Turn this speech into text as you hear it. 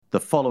The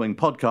following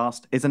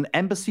podcast is an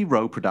Embassy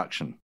Row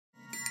production.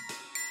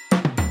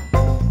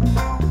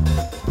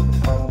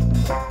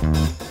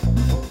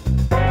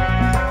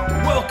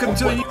 Welcome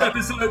to a new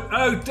episode.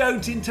 Oh,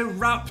 don't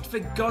interrupt, for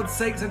God's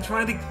sakes. I'm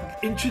trying to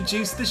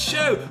introduce the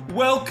show.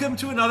 Welcome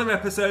to another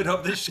episode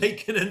of the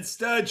Shaken and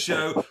Stirred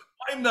Show.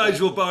 I'm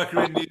Nigel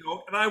Barker in New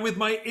York, and I'm with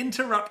my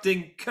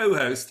interrupting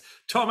co-host,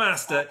 Tom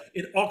Astor,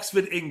 in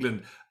Oxford,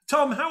 England.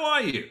 Tom, how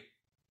are you?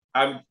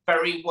 I'm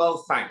very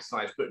well, thanks,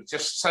 Nigel, but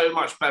just so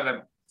much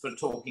better for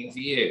talking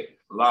to you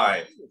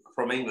live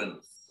from England.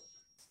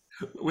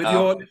 With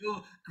your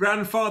little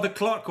grandfather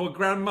clock or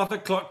grandmother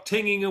clock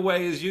tinging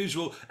away as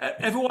usual.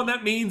 Everyone,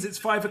 that means it's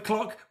 5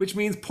 o'clock, which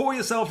means pour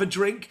yourself a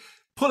drink,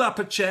 pull up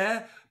a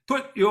chair,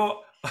 put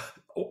your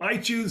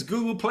iTunes,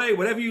 Google Play,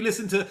 whatever you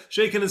listen to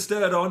Shaken and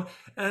Stirred on,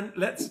 and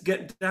let's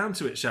get down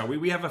to it, shall we?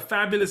 We have a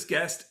fabulous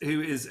guest who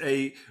is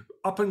a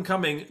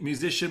up-and-coming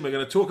musician. We're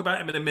going to talk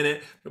about him in a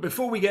minute. But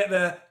before we get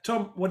there,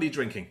 Tom, what are you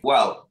drinking?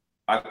 Well,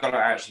 I've got to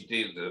actually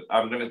do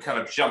I'm going to kind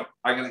of jump.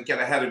 I'm going to get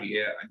ahead of you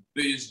here.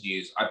 Booze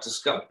news. I've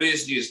discovered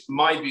booze news.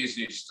 My booze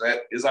news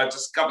is I've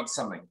discovered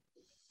something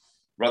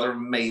rather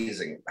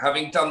amazing.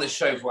 Having done this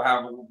show for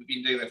we've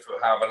been doing it for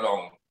however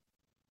long,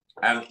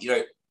 and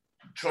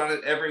trying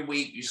to every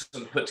week you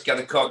sort of put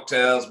together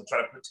cocktails and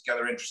try to put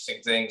together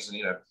interesting things, and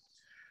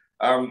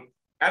and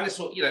it's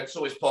it's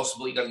always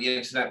possible. You got the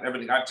internet and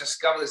everything. I've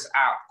discovered this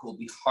app called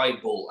the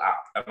Highball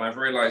app, and I've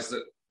realised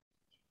that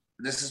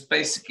this is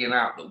basically an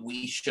app that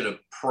we should have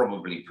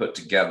probably put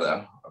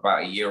together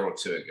about a year or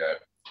two ago.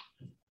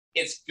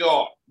 It's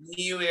got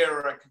new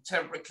era,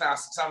 contemporary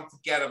classics,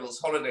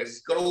 unforgettables, holidays.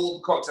 It's got all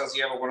the cocktails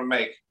you ever want to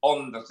make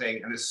on the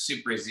thing, and it's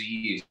super easy to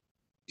use.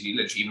 You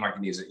literally even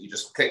can use it. You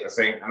just click the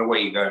thing, and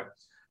away you go.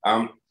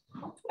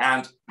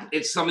 And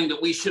it's something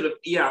that we should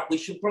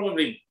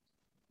probably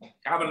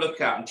have a look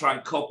at and try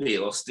and copy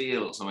or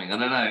steal or something. I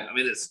don't know. I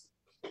mean,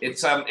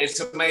 it's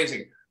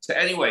amazing. So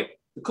anyway,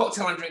 the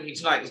cocktail I'm drinking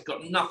tonight has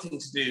got nothing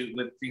to do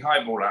with the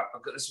Highball app.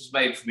 This was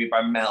made for me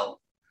by Mel,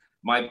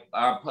 my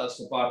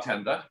personal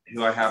bartender,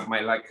 who I have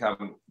my not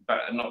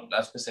I was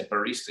going to say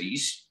barista,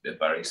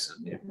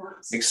 yeah.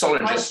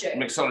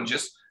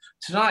 mixologist.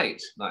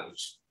 Tonight,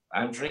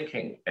 I'm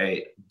drinking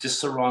a Di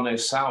Serrano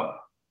sour.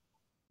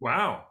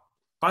 Wow.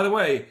 By the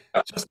way,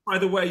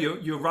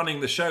 you're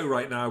running the show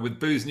right now with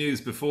booze news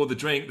before the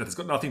drink that has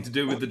got nothing to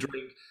do with the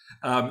drink.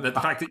 The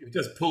fact that you've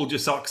just pulled your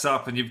socks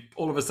up and you've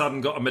all of a sudden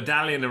got a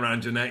medallion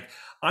around your neck.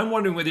 I'm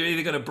wondering whether you're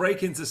either going to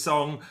break into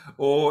song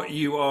or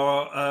you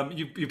are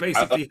you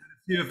basically had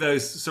a few of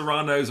those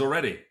Serranos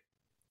already.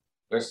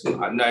 Listen,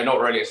 no, not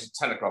really. It's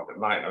 10 o'clock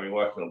at night. I've been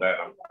working all day.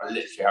 I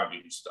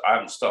literally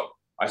haven't stopped.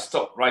 I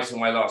stopped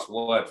writing my last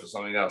word for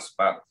something else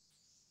about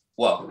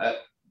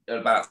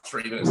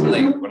 3 minutes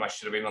late when I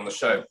should have been on the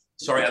show.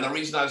 Sorry, and the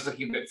reason I was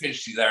looking a bit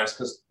fidgety there is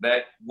because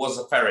there was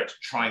a ferret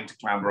trying to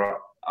clamber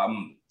up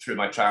through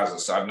my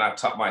trousers. So I've now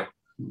tucked my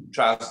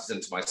trousers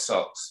into my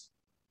socks.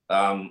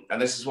 And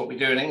this is what we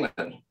do in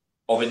England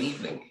of an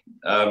evening.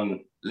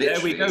 There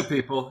we go,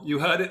 people. You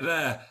heard it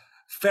there.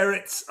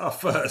 Ferrets are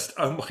first.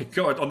 Oh my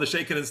God, on the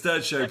Shaken and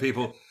Stirred show,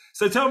 people.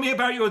 So tell me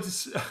about your Di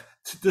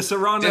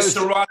Serrano. Di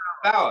Serrano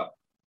sour.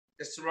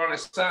 Di Serrano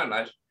sour,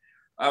 nice.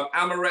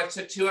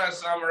 Amaretto, 2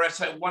 ounces of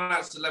amaretto, 1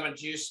 ounce of lemon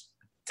juice,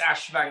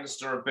 dash of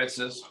Angostura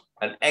bitters,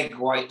 an egg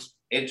white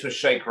into a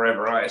shaker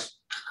over ice,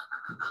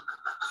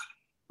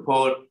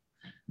 poured,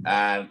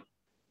 and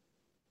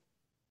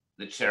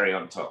the cherry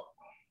on top.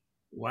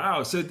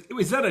 Wow. So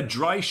is that a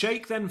dry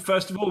shake then,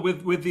 first of all,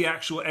 with the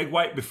actual egg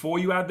white before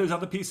you add those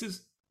other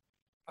pieces?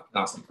 I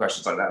can ask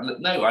questions like that.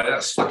 No, I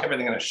don't stuck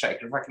everything in a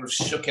shaker. If I could have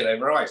shook it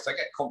over ice, I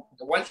get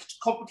complicated. Why do you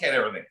complicate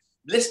everything?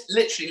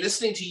 Literally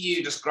listening to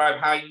you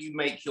describe how you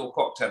make your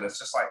cocktail, it's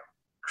just like,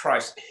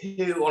 Christ,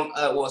 who on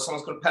earth? Well,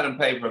 someone's got a pen and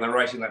paper and they're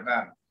writing that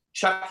down.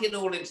 Chuck it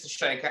all into the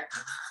shaker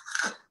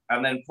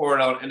and then pour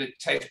it on, and it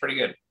tastes pretty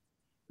good.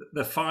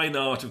 The fine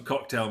art of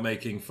cocktail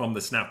making from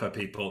the Snapper,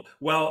 people.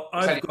 Well,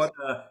 I've got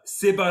a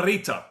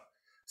Sibarita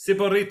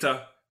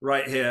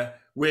right here,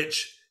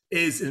 which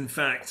is in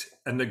fact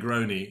a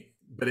Negroni,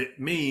 but it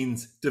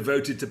means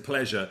devoted to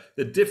pleasure.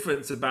 The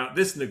difference about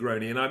this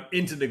Negroni, and I'm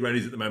into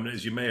Negronis at the moment,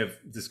 as you may have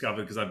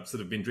discovered, because I've sort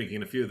of been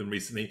drinking a few of them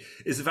recently,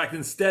 is the fact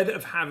instead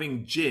of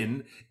having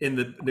gin in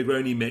the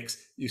Negroni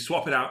mix, you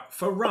swap it out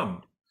for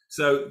rum.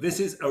 So this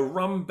is a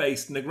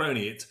rum-based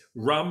Negroni. It's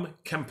rum,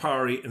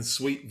 Campari, and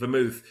sweet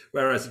vermouth,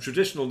 whereas a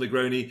traditional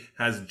Negroni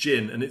has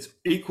gin, and it's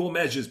equal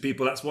measures,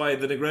 people. That's why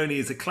the Negroni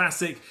is a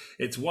classic.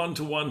 It's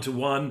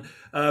 1:1:1.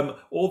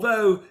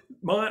 Although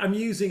I'm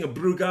using a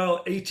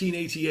Brugal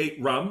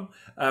 1888 rum,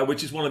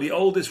 which is one of the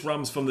oldest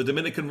rums from the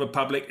Dominican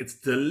Republic. It's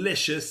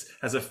delicious,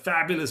 has a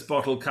fabulous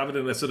bottle covered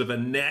in a sort of a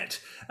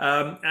net,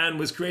 and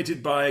was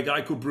created by a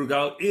guy called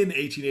Brugal in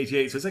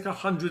 1888. So it's like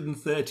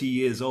 130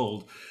 years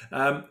old.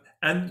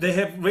 And they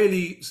have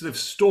really sort of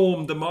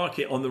stormed the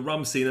market on the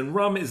rum scene. And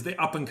rum is the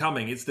up and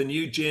coming. It's the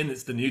new gin,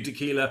 it's the new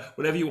tequila,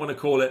 whatever you want to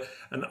call it.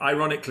 And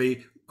ironically,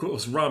 of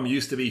course, rum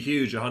used to be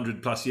huge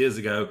 100 plus years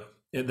ago.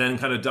 It then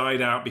kind of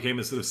died out, became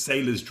a sort of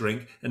sailor's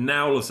drink, and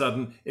now all of a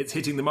sudden it's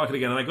hitting the market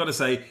again. And I've got to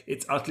say,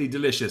 it's utterly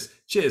delicious.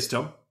 Cheers,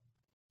 Tom.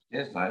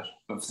 Yes, nice.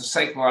 But for the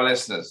sake of our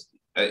listeners,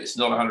 it's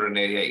not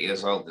 188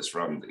 years old, this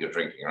rum that you're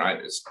drinking, right?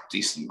 It's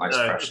decent, nice,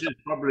 fresh.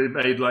 It's probably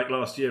made like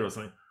last year or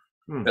something.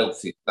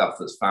 Filthy stuff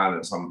that's found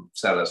in some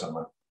cellar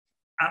somewhere.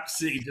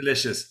 Absolutely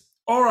delicious.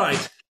 All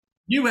right.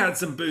 You had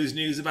some booze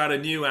news about a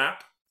new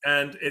app,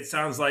 and it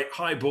sounds like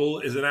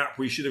Highball is an app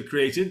we should have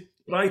created.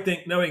 But I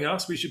think, knowing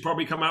us, we should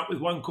probably come out with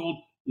one called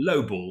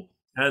Lowball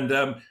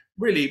and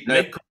really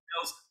make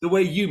cocktails the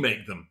way you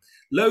make them.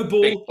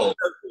 Lowball, no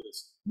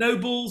balls. No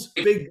balls,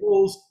 big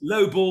balls,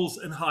 low balls,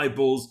 and high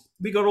balls.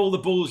 We got all the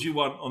balls you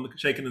want on the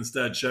Shaken and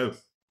Stirred show.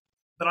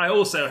 But I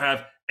also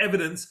have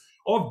evidence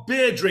of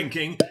beer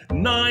drinking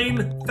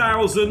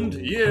 9,000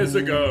 years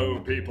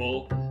ago,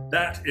 people.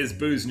 That is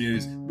booze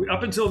news.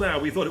 Up until now,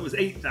 we thought it was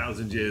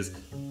 8,000 years.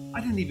 I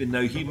didn't even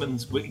know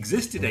humans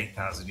existed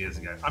 8,000 years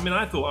ago. I mean,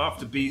 I thought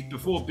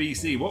before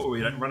BC, what were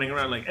we, like, running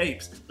around like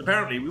apes?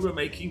 Apparently, we were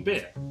making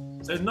beer.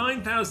 So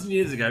 9,000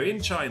 years ago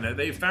in China,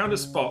 they found a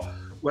spot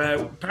where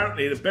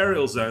apparently in a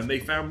burial zone, they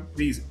found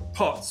these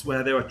pots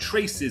where there were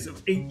traces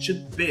of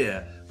ancient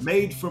beer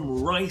made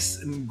from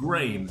rice and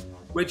grain,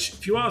 which,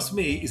 if you ask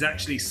me, is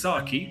actually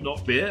sake,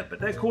 not beer, but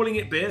they're calling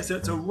it beer, so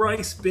it's a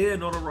rice beer,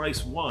 not a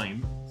rice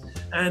wine.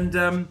 And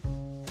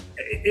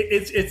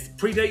it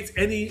predates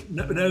any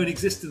known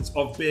existence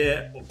of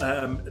beer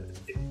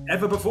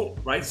ever before,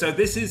 right? So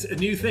this is a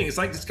new thing. It's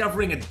like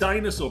discovering a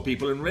dinosaur,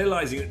 people, and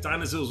realizing that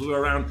dinosaurs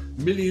were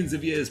around millions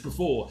of years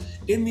before.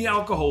 In the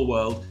alcohol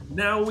world,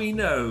 now we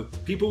know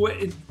people were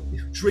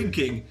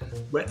drinking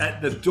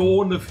at the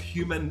dawn of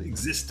human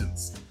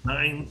existence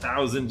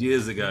 9,000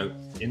 years ago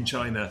in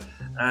China.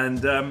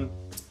 And,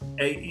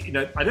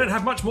 I don't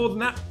have much more than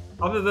that,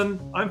 other than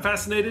I'm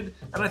fascinated,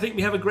 and I think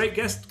we have a great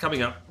guest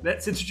coming up.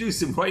 Let's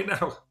introduce him right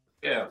now.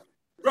 Yeah.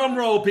 Drum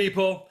roll,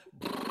 people.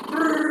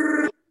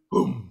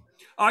 Boom.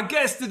 Our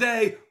guest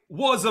today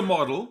was a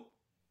model,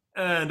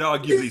 and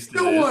arguably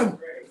still is.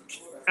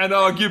 And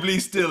arguably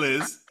still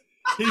is.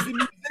 He's a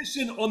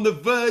musician on the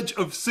verge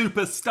of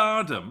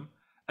superstardom,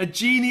 a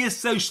genius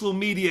social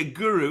media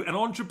guru and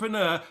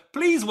entrepreneur.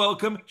 Please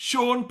welcome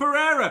Sean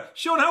Pereira.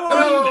 Sean, how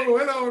are you?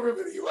 Hello,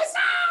 everybody. What's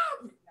up?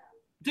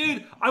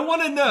 Dude, I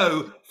want to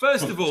know,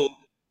 first of all,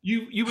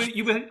 you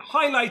were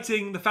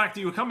highlighting the fact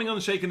that you were coming on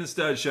the Shaken and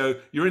Stirred show.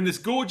 You're in this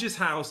gorgeous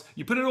house.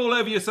 You put it all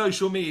over your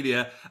social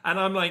media. And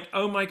I'm like,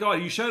 oh my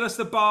God, you showed us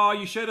the bar.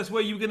 You showed us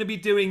where you were going to be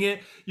doing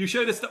it. You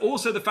showed us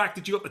also the fact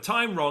that you got the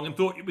time wrong and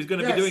thought it was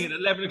going to be doing it at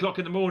 11 o'clock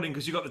in the morning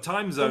because you got the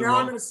time zone wrong.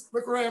 I'm going to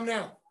look where I am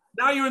now.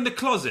 Now you're in the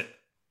closet.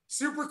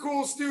 Super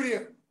cool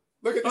studio.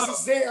 Look at this is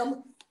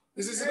Sam.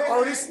 This is an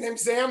artist named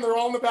Sam. They're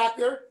all in the back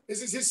there.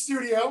 This is his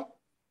studio.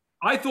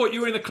 I thought you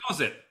were in the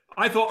closet.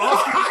 I thought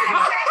after you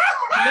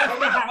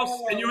left the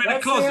house and you're in a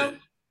closet. Sam.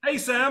 Hey,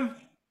 Sam.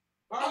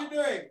 How are you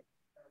doing?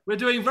 We're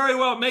doing very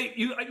well, mate.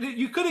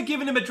 You could have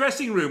given him a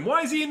dressing room.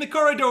 Why is he in the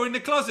corridor in the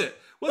closet?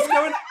 What's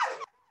going on?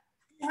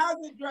 He has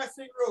a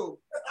dressing room,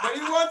 but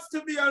he wants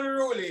to be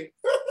unruly.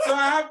 So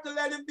I have to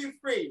let him be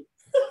free.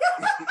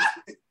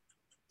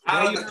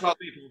 How are the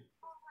closet?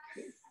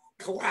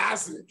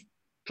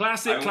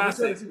 Classic.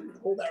 Classic.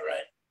 Hold that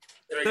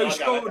right. So,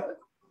 Sean,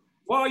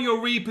 while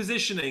you're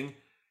repositioning,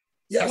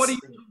 yes.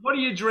 What are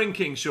you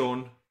drinking,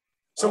 Sean?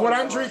 So what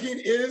I'm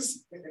drinking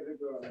is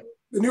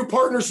the new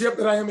partnership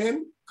that I am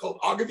in called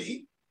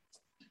Agave.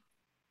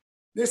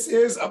 This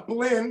is a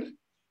blend.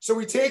 So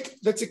we take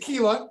the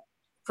tequila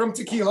from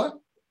tequila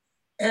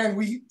and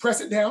we press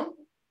it down,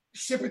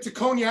 ship it to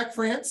Cognac,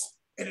 France,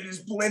 and it is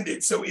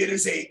blended. So it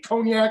is a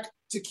Cognac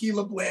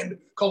tequila blend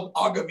called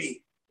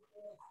Agave.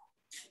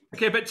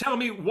 Okay, but tell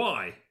me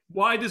why.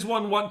 Why does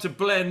one want to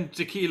blend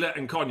tequila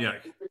and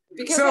cognac?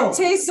 Because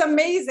it tastes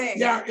amazing.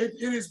 Yeah, it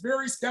is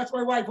very, that's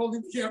my wife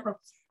holding the camera.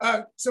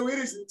 So it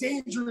is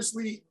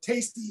dangerously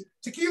tasty.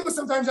 Tequila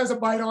sometimes has a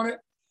bite on it.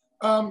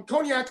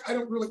 Cognac, I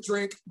don't really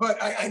drink,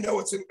 but I know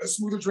it's a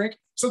smoother drink.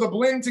 So the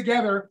blend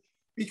together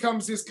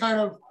becomes this kind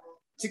of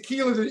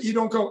tequila that you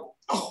don't go,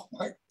 oh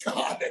my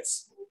God,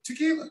 that's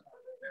tequila.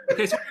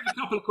 Okay, so I have a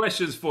couple of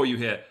questions for you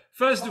here.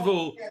 First of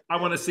all, I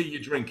want to see you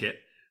drink it.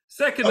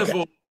 Second of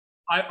all,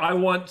 I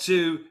want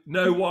to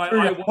know why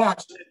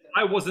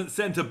I wasn't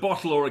sent a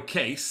bottle or a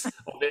case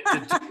of it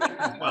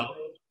as well,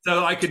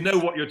 so I could know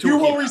what you're talking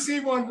about. You will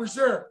receive one for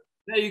sure.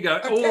 There you go,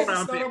 all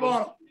around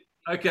people.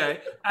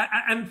 Okay,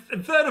 and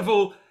third of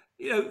all,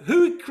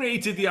 who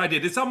created the idea?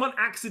 Did someone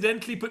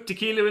accidentally put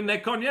tequila in their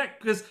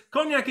cognac? Because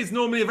cognac is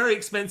normally a very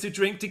expensive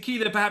drink.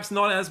 Tequila, perhaps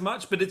not as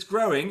much, but it's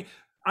growing.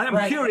 I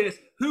am curious,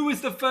 who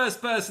was the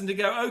first person to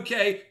go,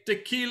 okay,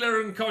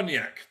 tequila and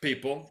cognac,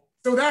 people?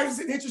 So that is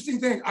an interesting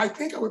thing. I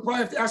think I would probably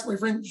have to ask my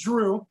friend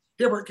Drew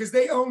Hibbert, because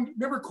they owned,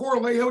 remember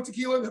Coralejo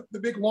tequila, the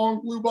big long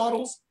blue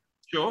bottles?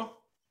 Sure.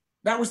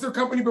 That was their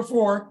company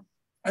before.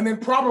 And then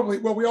probably,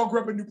 well, we all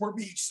grew up in Newport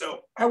Beach. So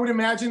I would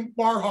imagine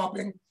bar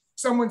hopping.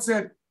 Someone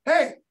said,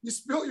 hey, you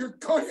spilled your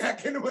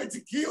cognac into my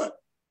tequila.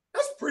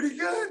 That's pretty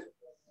good.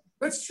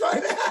 Let's try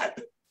that.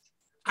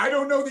 I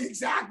don't know the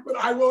exact, but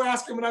I will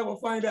ask him and I will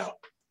find out.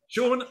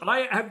 Sean,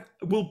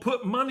 will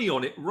put money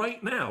on it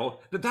right now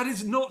that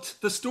is not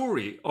the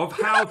story of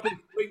how this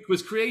drink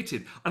was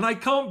created. And I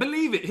can't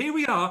believe it. Here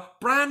we are,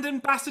 brand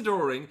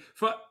ambassadoring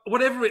for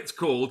whatever it's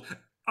called,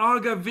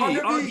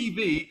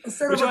 RGV.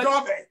 Instead of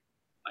agave.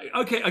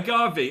 Okay,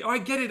 agave. I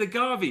get it,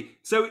 agave.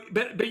 So,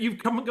 but you've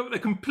come up with a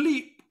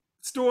complete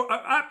story, an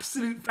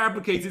absolute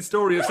fabricated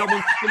story of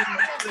someone spilling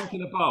a drink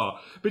in a bar.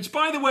 Which,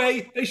 by the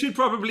way, they should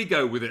probably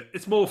go with it.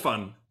 It's more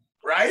fun.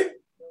 Right?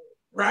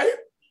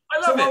 I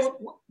love it.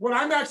 What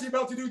I'm actually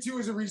about to do too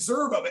is a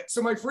reserve of it.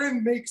 So my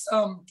friend makes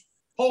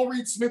Paul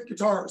Reed Smith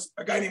guitars,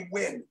 a guy named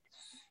Wynn.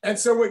 And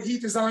so what he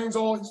designs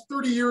all his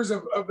 30 years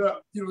of the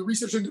the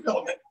research and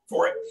development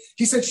for it.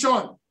 He said,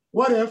 Sean,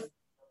 what if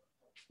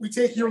we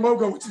take your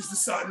logo, which is the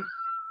sun,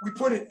 we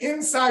put it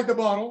inside the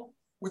bottle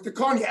with the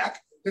cognac,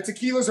 the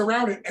tequila's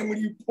around it, and when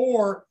you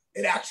pour,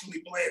 it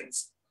actually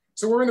blends.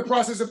 So we're in the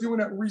process of doing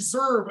a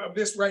reserve of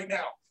this right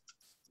now.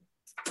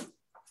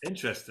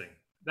 Interesting.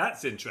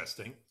 That's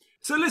interesting.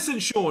 So listen,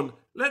 Sean,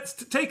 let's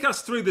take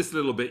us through this a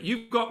little bit.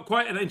 You've got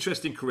quite an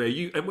interesting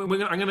career. I'm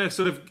going to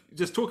sort of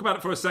just talk about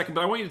it for a second,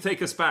 but I want you to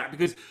take us back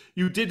because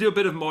you did do a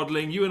bit of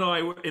modeling. You and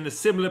I were in a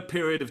similar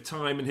period of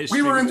time in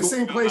history. We were in the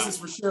same places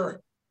for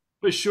sure.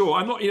 For sure.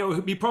 I'm not,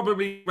 we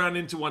probably ran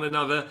into one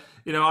another.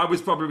 I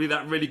was probably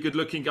that really good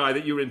looking guy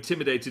that you were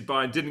intimidated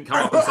by and didn't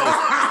come up and say,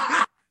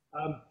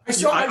 I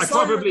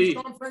saw you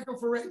at John Franco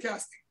Ferret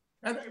casting.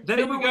 And there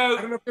you go.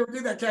 I don't know if you ever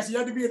did that casting. You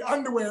had to be in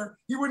underwear.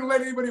 He wouldn't let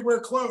anybody wear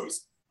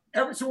clothes.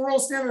 So we're all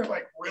standing there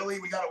like, really?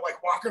 We got to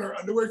walk in our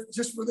underwear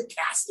just for the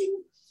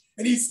casting?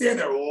 And he'd stand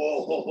there,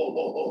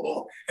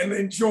 and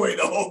enjoy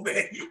the whole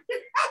thing.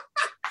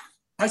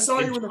 I saw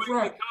you in the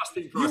front.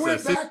 You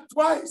went back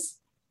twice.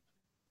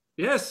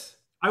 Yes,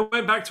 I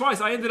went back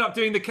twice. I ended up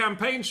doing the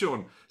campaign,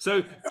 Sean.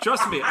 So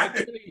trust me,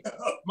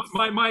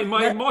 my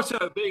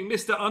motto being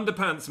Mr.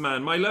 Underpants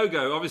Man, my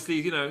logo,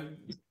 obviously,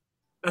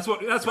 that's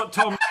what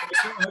Tom,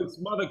 his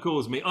mother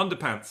calls me,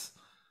 Underpants.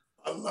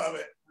 I love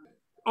it.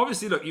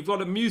 Obviously, look, you've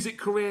got a music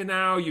career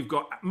now. You've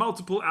got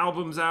multiple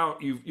albums out.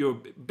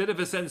 You're a bit of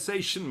a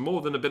sensation, more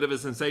than a bit of a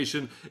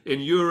sensation in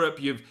Europe.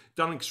 You've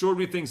done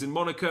extraordinary things in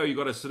Monaco. You've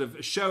got a sort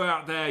of show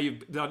out there.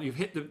 You've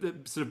hit the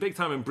sort of big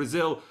time in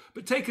Brazil.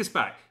 But take us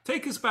back.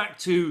 Take us back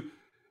to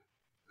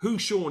who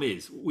Sean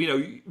is.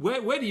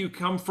 Where do you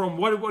come from?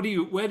 Where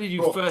did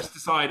you first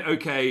decide?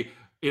 Okay,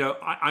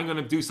 I'm going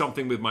to do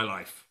something with my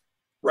life.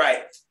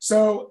 Right.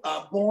 So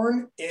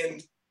born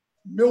in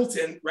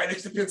Milton, right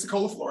next to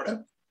Pensacola,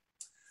 Florida.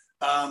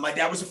 My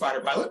dad was a fighter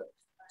pilot,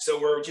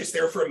 so we're just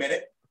there for a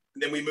minute.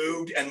 And then we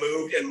moved and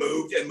moved and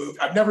moved and moved.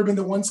 I've never been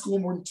to one school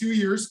more than 2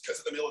 years because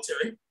of the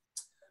military.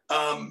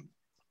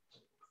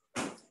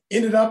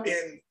 Ended up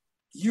in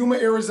Yuma,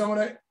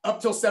 Arizona,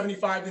 up till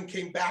 75, then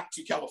came back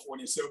to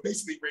California. So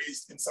basically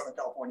raised in Southern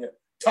California.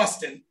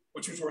 Tustin,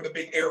 which was where the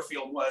big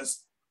airfield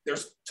was.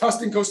 There's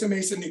Tustin, Costa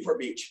Mesa, Newport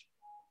Beach.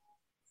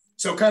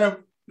 So kind of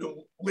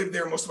lived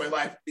there most of my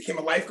life. Became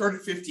a lifeguard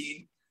at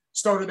 15.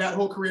 Started that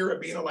whole career of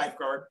being a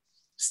lifeguard.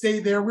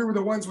 Stayed there. We were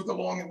the ones with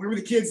we were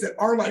the kids that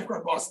our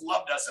lifeguard boss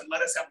loved us and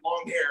let us have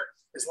long hair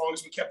as long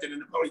as we kept it in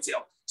a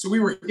ponytail. So we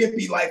were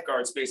hippie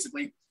lifeguards,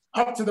 basically,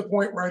 up to the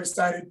point where I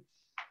decided,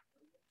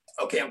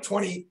 okay, I'm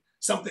 20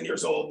 something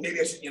years old. Maybe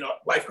I should,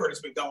 lifeguard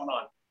has been going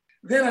on.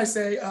 Then I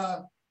say,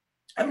 I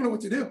don't know what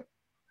to do.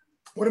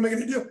 What am I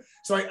going to do?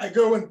 So I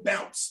go and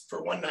bounce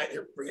for one night.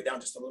 Here, bring it down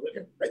just a little bit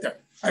here, right there.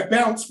 I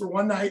bounce for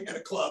one night at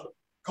a club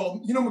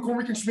called,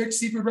 McCormick and Schmick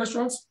seafood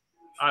restaurants?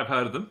 I've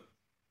heard of them.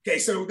 Okay,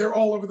 so they're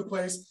all over the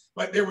place,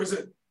 but there was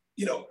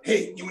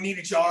hey, you need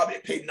a job.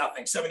 It paid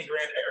nothing, $70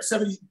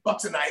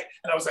 a night.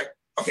 And I was like,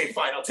 okay,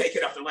 fine, I'll take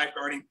it after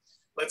lifeguarding.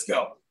 Let's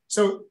go.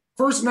 So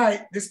first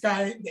night, this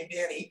guy named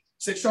Danny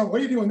said, Sean,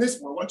 what are you doing this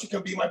for? Why don't you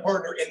come be my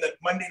partner in the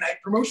Monday night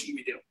promotion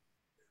we do?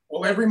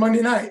 Well, every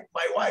Monday night,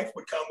 my wife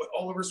would come with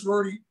all of her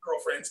sorority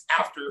girlfriends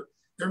after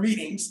their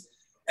meetings,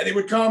 and they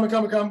would come and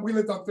come and come. We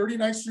lived on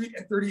 39th Street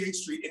and 38th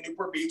Street in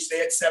Newport Beach. They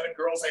had 7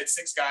 girls. I had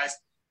 6 guys.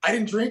 I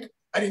didn't drink.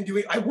 I didn't do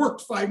it. I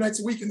worked 5 nights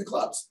a week in the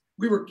clubs.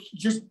 We were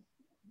just,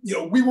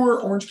 we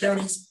were Orange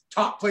County's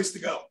top place to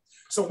go.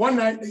 So one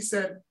night they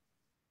said,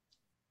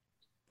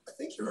 I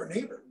think you're our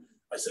neighbor.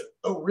 I said,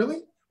 oh,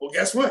 really? Well,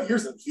 guess what?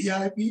 Here's a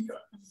VIP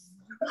card.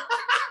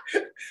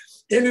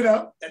 Ended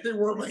up that they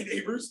were my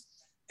neighbors.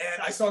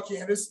 And I saw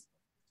Candace.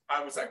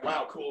 I was like,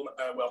 wow, cool.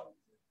 Well,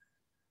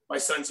 my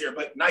son's here,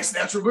 but nice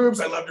natural boobs.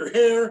 I loved her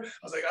hair. I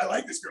was like, I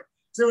like this girl.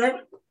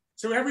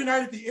 So every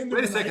night at the end of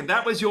the night. Wait a second,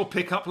 that was your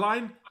pickup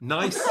line?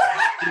 Nice.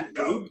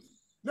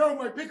 No,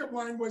 my pickup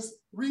line was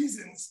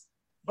Reasons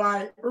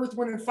by Earth,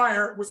 Wind, and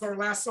Fire was our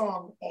last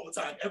song all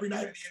the time. Every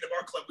night at the end of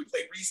our club, we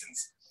played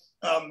Reasons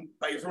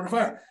by Earth, Wind, and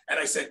Fire. And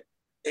I said,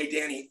 hey,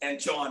 Danny and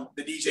John,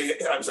 the DJ,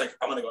 and I was like,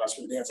 I'm going to go ask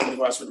for the dance. I'm going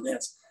to go ask for the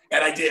dance.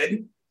 And I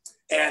did.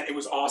 And it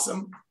was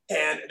awesome.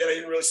 And then I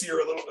didn't really see her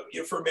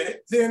for a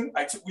minute. Then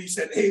we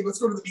said, hey, let's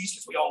go to the beach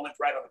because we all lived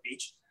right on the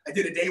beach. I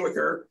did a day with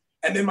her.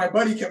 And then my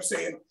buddy kept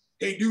saying,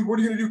 hey, dude, what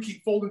are you going to do?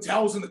 Keep folding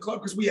towels in the club?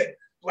 Because we had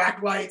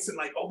black lights and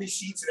all these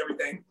sheets and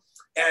everything.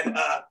 And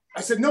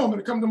I said, no, I'm going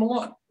to come to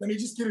Milan. Let me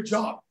just get a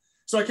job.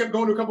 So I kept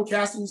going to a couple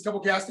castings.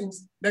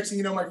 Next thing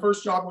you know, my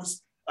first job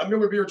was a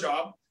Miller Beer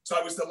job. So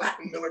I was the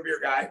Latin Miller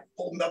Beer guy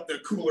holding up the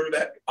cooler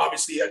that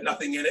obviously had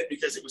nothing in it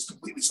because it was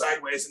completely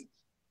sideways and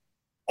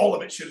all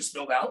of it should have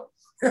spilled out,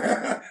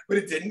 but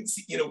it didn't,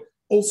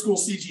 old school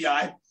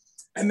CGI.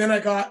 And then I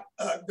got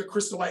the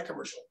Crystal Light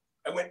commercial.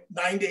 I went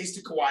 9 days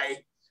to Kauai.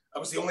 I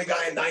was the only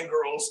guy and 9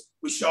 girls.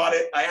 We shot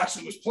it. I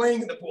actually was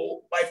playing in the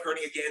pool,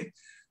 lifeguarding again.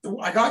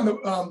 I got in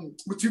the,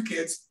 with 2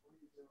 kids.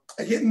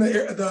 I get in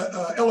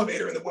the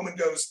elevator and the woman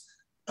goes,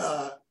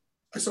 I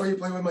saw you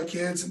playing with my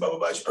kids and blah, blah,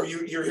 blah.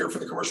 You're here for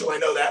the commercial. I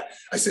know that.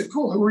 I said,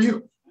 cool. Who are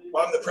you?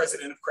 Well, I'm the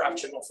president of Kraft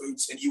General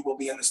Foods and you will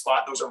be in the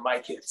spot. Those are my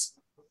kids.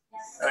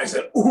 And I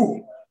said,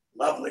 ooh,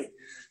 lovely.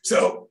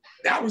 So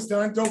that was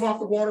done. Dove off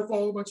the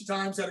waterfall a bunch of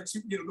times. Had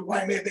the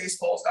Waimea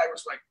Baseballs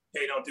divers like,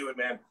 hey, don't do it,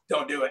 man.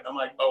 Don't do it. I'm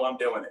like, oh, I'm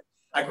doing it.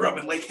 I grew up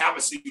in Lake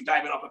Havasu,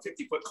 diving off a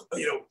 50-foot,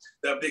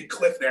 the big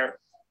cliff there.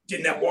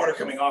 Didn't have water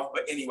coming off,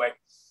 but anyway,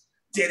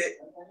 did it,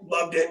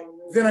 loved it.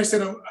 Then I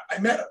said, I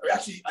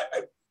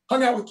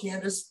hung out with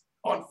Candace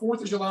on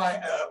 4th of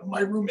July.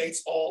 My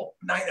roommates, all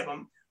 9 of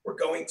them, were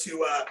going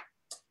to,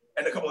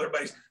 and a couple other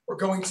buddies, were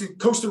going to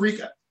Costa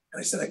Rica. And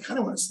I said, I kind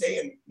of want to stay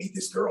and meet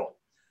this girl.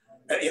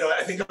 And,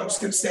 I think I'm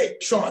just going to stay.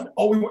 Sean,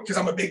 all we want, because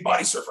I'm a big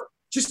body surfer,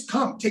 just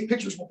come, take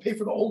pictures. We'll pay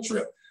for the whole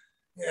trip.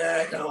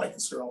 Yeah, I kind of like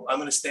this girl. I'm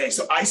going to stay.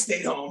 So I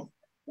stayed home.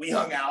 We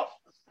hung out,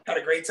 had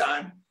a great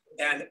time,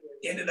 and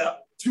ended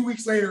up 2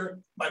 weeks later,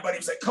 my buddy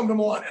was like, come to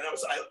Milan. And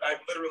I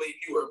literally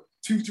knew her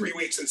 2-3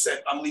 weeks and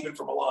said, I'm leaving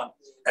for Milan.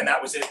 And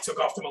that was it. Took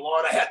off to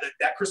Milan. I had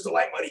that Crystal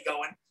Light money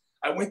going.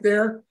 I went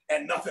there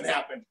and nothing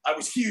happened. I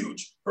was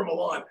huge for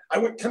Milan. I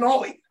went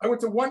Canali. I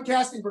went to one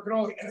casting for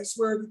Canali, and I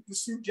swear the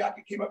suit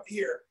jacket came up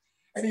here.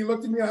 And he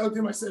looked at me. I looked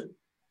at him. I said,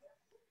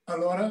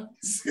 Alona,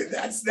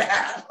 that's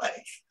that.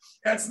 Like,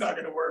 that's not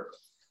going to work.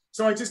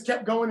 So I just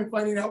kept going and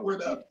finding out where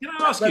the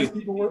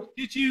people were.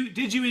 Did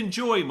you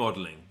enjoy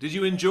modeling? Did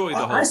you enjoy the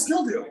whole? I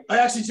still do. I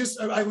actually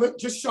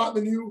just shot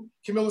the new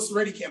Camilla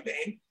Soretti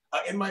campaign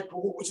in my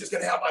pool, which is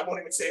going to have, I won't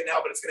even say it now,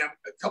 but it's going to have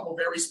a couple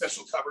very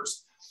special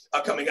covers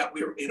coming up.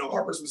 We were,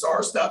 Harper's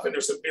Bazaar stuff, and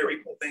there's some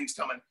very cool things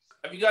coming.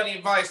 Have you got any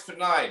advice for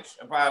Nige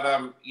about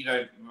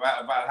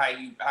about how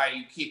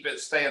you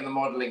stay in the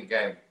modeling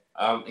game?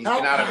 He's been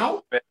out of it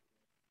a bit.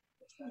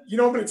 I'm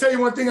going to tell you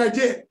one thing I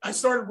did. I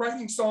started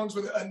writing songs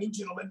with a new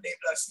gentleman named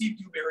Steve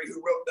Dewberry,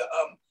 who wrote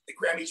the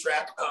Grammy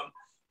track,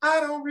 I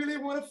Don't Really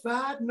Want to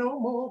Fight No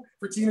More,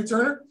 for Tina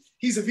Turner.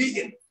 He's a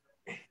vegan.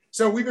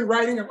 So we've been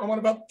writing, I'm on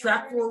about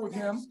track 4 with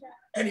him.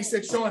 And he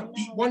said, Sean,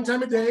 eat 1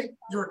 time a day.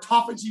 Your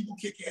autophagy will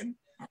kick in.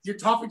 Your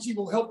autophagy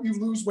will help you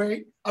lose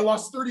weight. I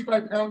lost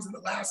 35 pounds in the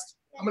last,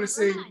 I'm going to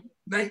say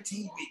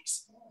 19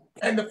 weeks.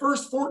 And the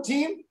first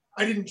 14,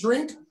 I didn't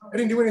drink. I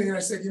didn't do anything. And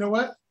I said, you know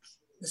what?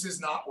 This is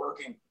not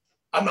working.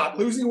 I'm not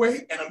losing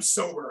weight and I'm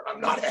sober.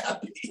 I'm not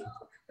happy.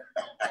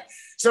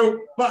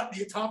 But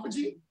the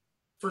autophagy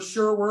for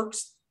sure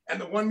works. And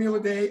the 1 meal a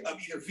day of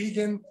either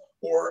vegan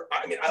or,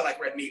 I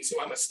like red meat,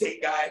 so I'm a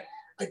steak guy.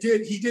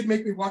 He did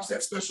make me watch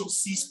that special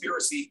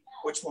Seaspiracy,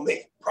 which will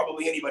make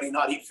probably anybody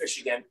not eat fish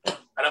again. And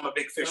I'm a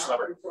big fish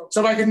lover. So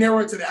if I can narrow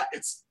it to that,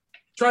 it's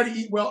try to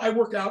eat well. I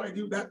work out, I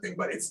do that thing,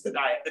 but it's the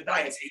diet. The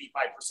diet is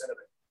 85% of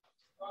it.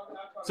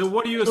 So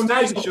what are you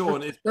saying,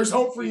 Sean? There's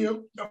hope for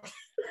you.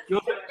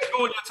 You're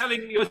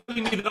telling me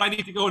that I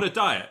need to go on a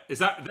diet. Is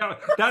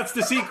that's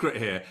the secret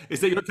here? Is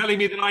that you're telling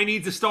me that I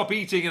need to stop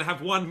eating and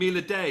have 1 meal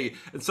a day,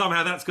 and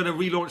somehow that's going to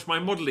relaunch my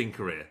modeling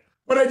career?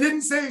 But I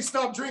didn't say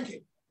stop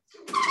drinking.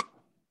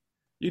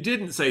 You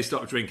didn't say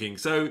stop drinking.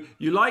 So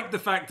you like the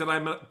fact that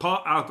I'm a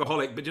part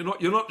alcoholic, but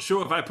you're not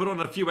sure if I put on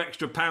a few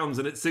extra pounds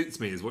and it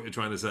suits me, is what you're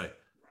trying to say.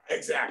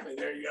 Exactly.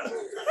 There you go.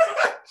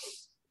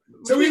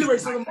 So either way,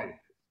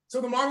 so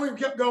the modeling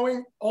kept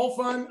going, all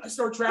fun. I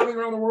started traveling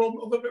around the world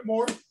a little bit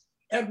more.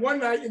 And one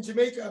night in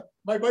Jamaica,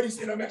 my buddies,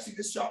 and I'm actually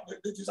this shop,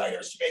 the designer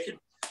is Jamaican.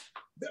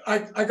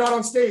 I got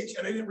on stage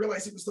and I didn't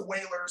realize it was the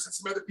Wailers and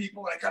some other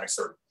people. And I kind of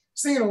started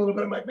singing a little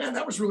bit. I'm like, man,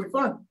 that was really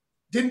fun.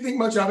 Didn't think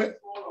much of it.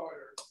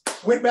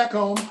 Went back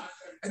home.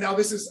 And now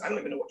this is, I don't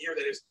even know what year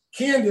that is.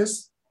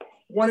 Candace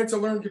wanted to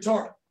learn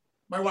guitar,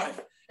 my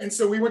wife. And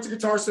so we went to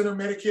Guitar Center,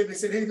 met a kid. They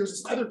said, hey, there's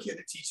this other kid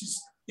that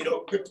teaches,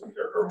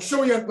 or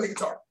show you how to play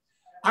guitar.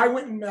 I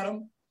went and met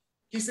him.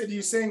 He said, do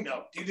you sing?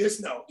 No. Do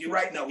this? No. Do you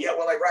write? No. Yeah,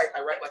 well, I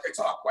write like I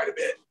talk quite a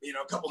bit,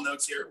 a couple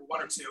notes here,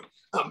 1 or 2.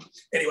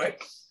 Anyway,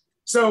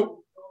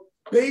 so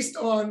based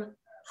on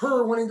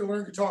her wanting to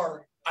learn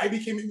guitar, I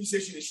became a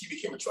musician and she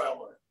became a trial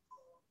runner.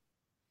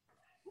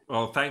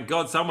 Well, thank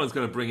God someone's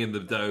going to bring in the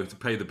dough to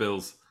pay the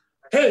bills.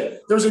 Hey,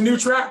 there's a new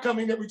track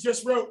coming that we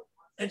just wrote.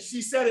 And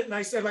she said it, and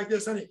I said like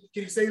this, honey,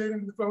 can you say that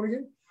into the phone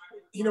again?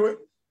 You know what?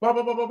 Blah,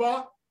 blah, blah, blah,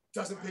 blah.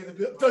 Doesn't pay the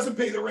bill, doesn't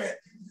pay the rent.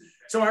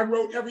 So I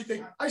wrote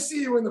everything. I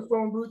see you in the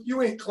phone booth.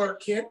 You ain't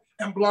Clark Kent,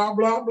 and blah,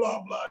 blah,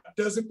 blah, blah.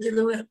 Doesn't pay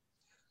the rent.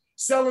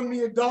 Selling me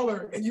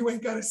 $1 and you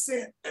ain't got a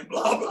cent, and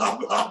blah, blah,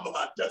 blah,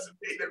 blah. Doesn't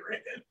pay the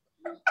rent.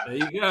 There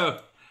you go.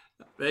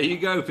 There you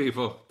go,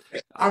 people.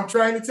 I'm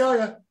trying to tell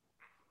you.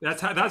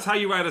 That's how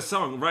you write a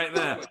song right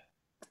there.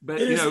 But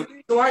you know,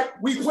 so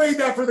we played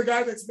that for the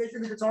guy that's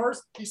making the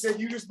guitars. He said,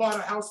 "You just bought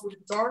a house with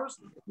guitars.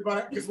 You bought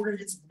it because we're gonna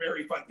get some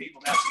very fun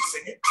people to actually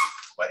sing it."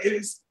 But it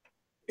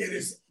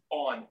is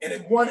on. And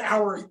in 1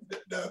 hour,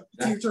 the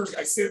Tina Turner's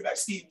guy sent it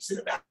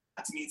back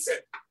to me and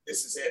said,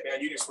 "This is it,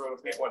 man. You just wrote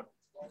a big one."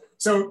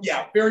 So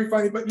yeah, very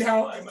funny. But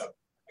now I'm a,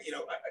 you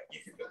know, you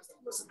can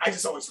listen. I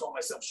just always call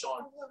myself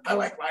Sean. I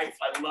like life.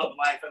 I love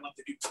life. I love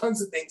to do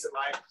tons of things in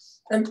life,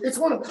 and it's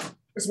one of them.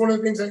 It's one of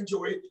the things I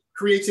enjoy.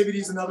 Creativity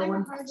is another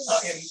one,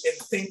 and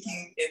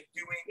thinking and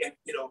doing, and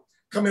you know,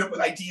 coming up with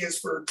ideas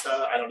for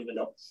I don't even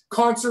know,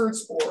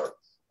 concerts or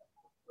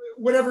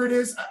whatever it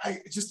is.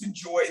 I just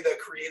enjoy the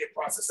creative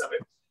process of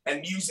it.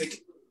 And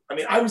music. I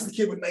mean, I was the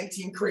kid with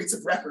 19 crates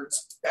of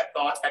records that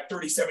thought at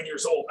 37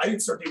 years old, I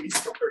didn't start doing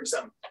music until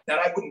 37, that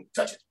I wouldn't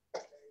touch it.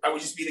 I would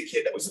just be the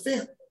kid that was a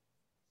fan.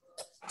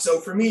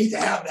 So for me to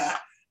have that,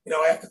 you know,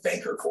 I have to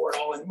thank her for it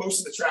all. And most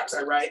of the tracks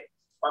I write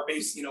are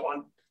based, you know,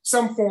 on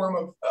some form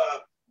of,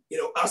 you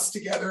know, us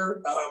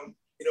together,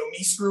 you know,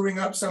 me screwing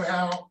up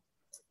somehow.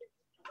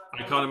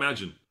 I can't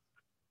imagine.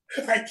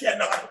 I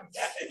cannot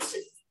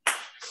imagine.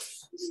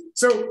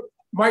 So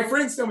my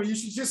friends tell me you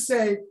should just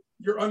say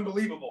you're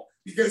unbelievable,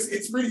 because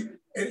it's really,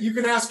 and you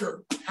can ask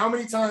her how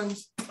many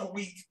times a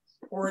week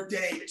or a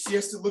day that she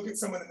has to look at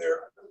someone in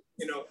their,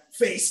 you know,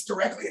 face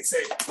directly and say,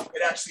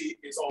 it actually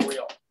is all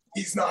real.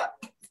 He's not.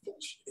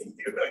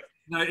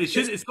 No,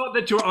 it's not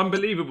that you're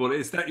unbelievable.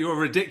 It's that you're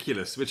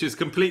ridiculous, which is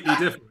completely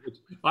different.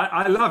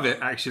 I love it,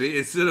 actually.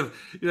 It's sort of,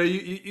 you know,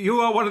 you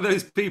are one of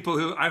those people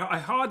who I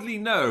hardly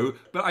know,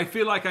 but I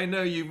feel like I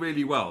know you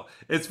really well.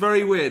 It's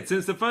very weird.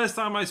 Since the first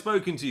time I've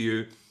spoken to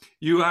you,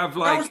 you have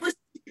like...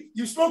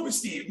 You spoke with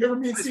Steve.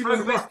 Remember me and Steve? I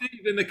spoke with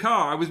Steve in the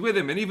car. I was with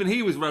him, and even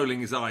he was rolling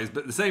his eyes,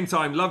 but at the same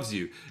time loves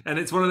you. And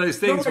it's one of those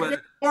things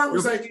where... Part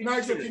was like,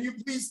 Nigel, can you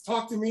please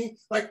talk to me?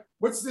 Like,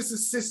 what's this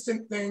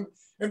assistant thing?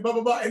 And blah,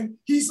 blah, blah. And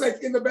he's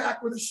like in the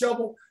back with a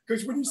shovel.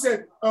 Because when you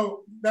said,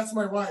 oh, that's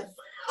my wife,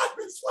 I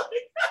was like...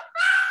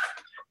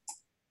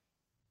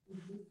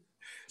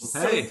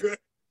 Hey. So good.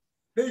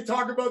 They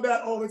talk about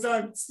that all the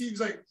time. Steve's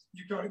like,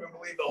 you can't even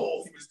believe the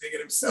hole he was digging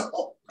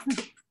himself.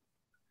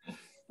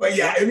 But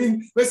yeah, I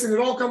mean, listen, it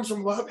all comes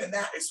from love, and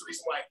that is the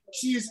reason why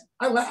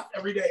I laugh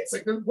every day. It's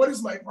like, what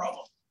is my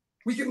problem?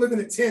 We can live in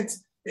a tent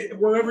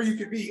wherever you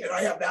could be, and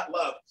I have that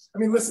love. I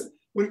mean, listen,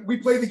 when we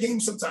play the game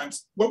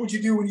sometimes, what would you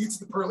do when you get to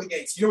the pearly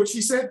gates? You know what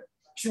she said?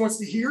 She wants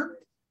to hear,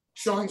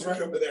 Sean's right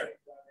over there.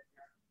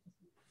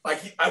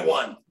 Like, I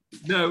won.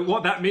 No,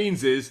 what that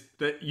means is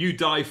that you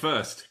die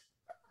first.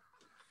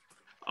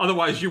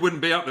 Otherwise, you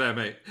wouldn't be up there,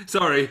 mate.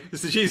 Sorry.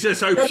 She's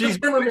just hoping she's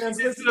to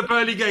the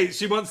pearly gates.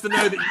 She wants to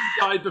know that you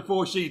died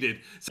before she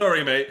did.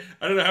 Sorry, mate.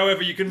 I don't know.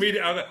 However, you can read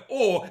it out there.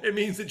 Or it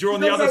means that you're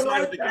on the other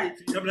side of the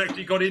gate. You haven't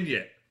actually got in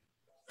yet.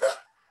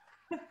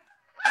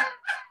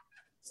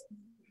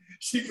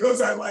 She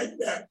goes, I like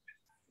that.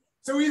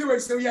 So either way,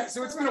 so yeah,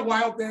 so it's been a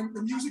wild thing.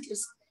 The music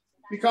has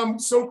become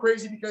so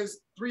crazy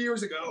because 3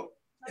 years ago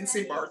in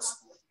St. Bart's,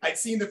 I'd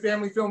seen the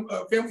family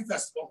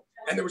festival,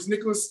 and there was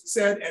Nicholas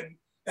Said and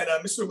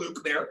Mr.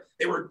 Luke there.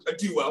 They were a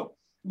duo.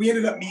 We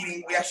ended up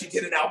meeting. We actually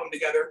did an album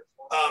together.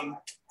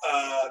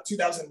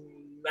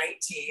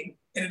 2019,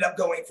 ended up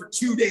going for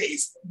 2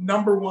 days,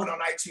 #1 on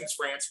iTunes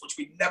France, which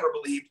we never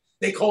believed.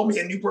 They called me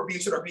in Newport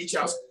Beach at our beach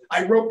house.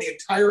 I wrote the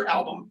entire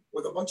album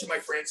with a bunch of my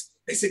friends.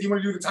 They said, you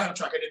want to do the title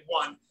track? I did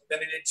 1, then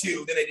I did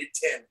 2, then I did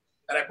 10.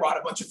 And I brought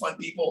a bunch of fun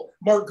people.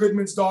 Mark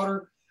Goodman's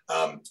daughter,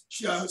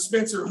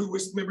 Spencer, who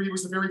was, remember, he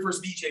was the very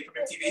first DJ from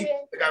MTV,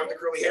 the guy with the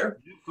curly hair.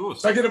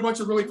 So I did a bunch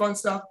of really fun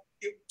stuff.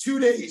 2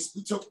 days,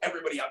 we took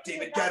everybody out.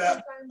 David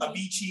Guetta,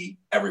 Avicii,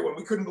 everyone.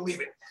 We couldn't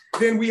believe it.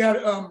 Then we had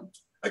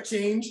a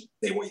change.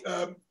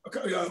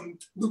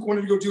 Luke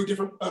wanted to go do a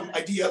different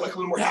idea, like a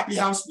little more happy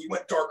house. We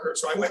went darker.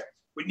 So I went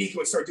with Nico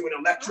and started doing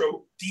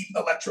deep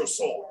electro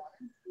soul.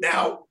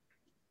 Now,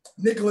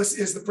 Nicholas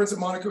is the Prince of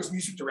Monaco's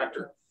music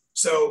director.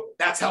 So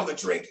that's how the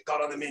drink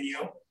got on the menu.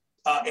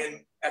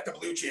 And at the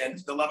Blue Gin,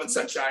 the Love and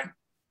Sunshine.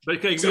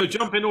 Okay, we're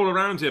jumping all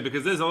around here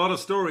because there's a lot of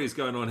stories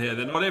going on here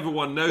that not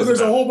everyone knows. Well,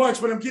 there's a whole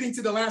bunch, but I'm getting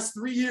to the last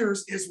 3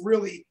 years is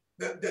really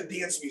the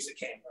dance music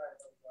came.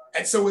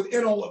 And so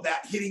within all of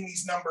that, hitting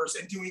these numbers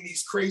and doing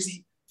these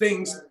crazy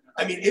things,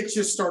 I mean, it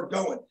just started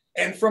going.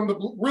 And from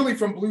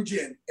Blue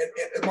Gin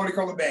at Monte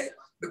Carlo Bay,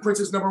 the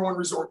Prince's #1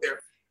 resort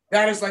there,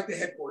 that is like the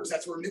headquarters.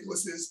 That's where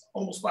Nicholas is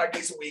almost 5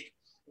 days a week.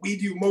 We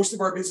do most of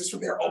our business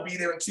from there. I'll be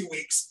there in 2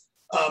 weeks.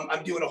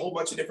 I'm doing a whole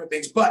bunch of different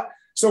things. But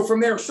so from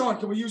there, Sean,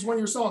 can we use one of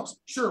your songs?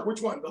 Sure.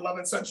 Which one? The Love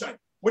and Sunshine.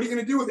 What are you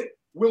going to do with it?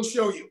 We'll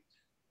show you.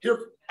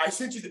 Here, I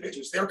sent you the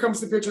pictures. There comes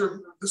the picture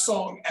of the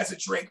song as a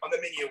drink on the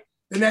menu.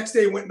 The next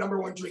day went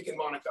 #1 drink in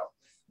Monaco.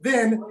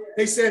 Then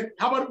they said,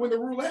 how about when the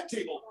roulette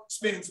table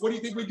spins? What do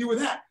you think we do with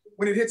that?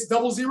 When it hits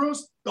double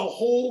zeros, the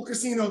whole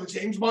casino, the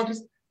James Bond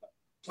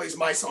plays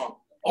my song.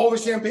 All the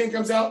champagne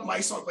comes out, my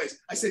song plays.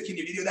 I said, can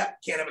you video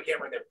that? Can't have a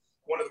camera in there.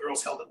 One of the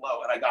girls held it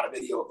low and I got a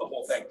video of the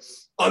whole thing.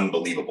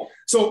 Unbelievable.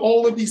 So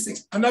all of these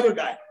things. Another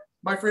guy,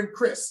 my friend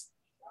Chris.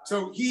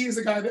 So he is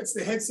a guy that's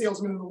the head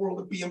salesman in the world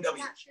of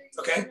BMW.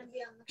 Okay.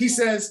 He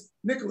says,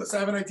 Nicholas, I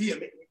have an idea.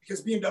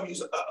 because BMW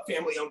is a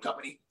family-owned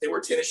company. They wear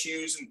tennis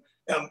shoes,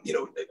 and you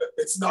know,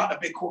 it's not a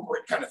big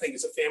corporate kind of thing.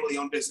 It's a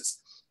family-owned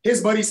business.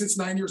 His buddy, since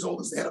 9 years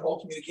old, is the head of all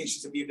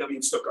communications at BMW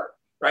in Stuttgart.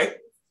 Right?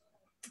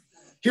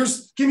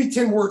 Give me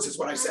 10 words is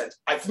what I said.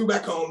 I flew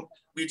back home.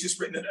 We had just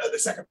written the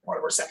second part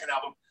of our second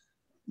album.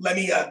 Let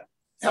me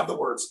have the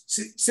words.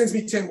 Sends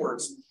me 10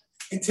 words.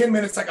 In 10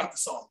 minutes, I got the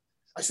song.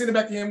 I send it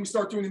back to him. We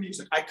start doing the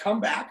music. I come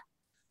back,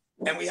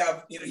 and we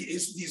have, you know,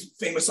 he's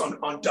famous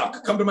on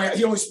Duck. Come to my,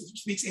 he only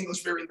speaks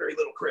English very, very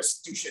little,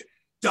 Chris Dushin,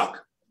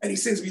 Duck. And he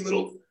sends me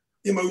little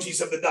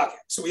emojis of the duck.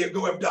 So we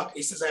go have Duck.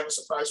 He says, I have a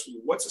surprise for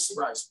you. What's a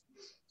surprise?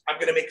 I'm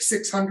going to make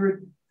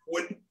 600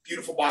 wood,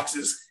 beautiful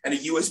boxes and a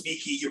USB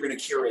key. You're going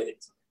to curate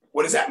it.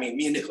 What does that mean?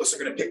 Me and Nicholas are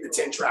going to pick the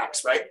 10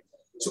 tracks, right?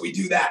 So we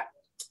do that.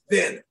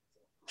 Then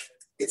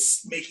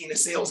it's making the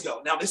sales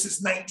go. Now this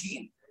is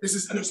 19. This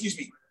is, no, excuse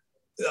me,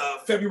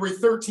 February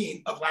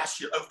 13 of last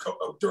year,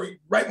 during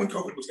right when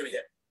COVID was going to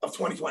hit, of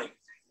 2020,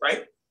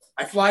 right?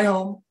 I fly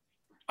home.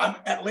 I'm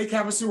at Lake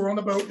Havasu. We're on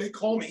the boat. They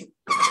call me.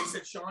 And they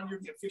said, Sean, you're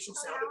the official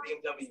sound of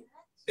BMW.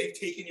 They've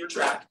taken your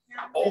track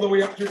all the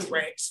way up through the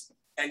ranks,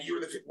 and you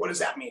were the. What does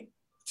that mean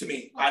to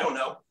me? I don't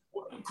know.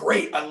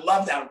 Great. I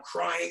love that. I'm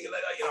crying. You know,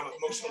 I'm an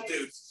emotional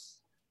dude.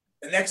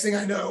 The next thing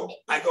I know,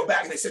 I go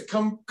back and they said,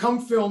 come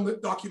film the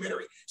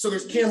documentary. So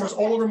there's cameras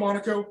all over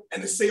Monaco,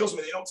 and the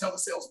salesman, they don't tell the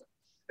salesman.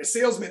 The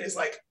salesman is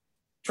like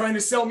trying to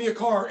sell me a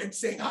car and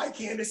saying, hi,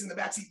 Candace, in the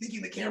backseat,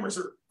 thinking the cameras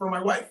are for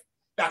my wife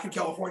back in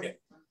California.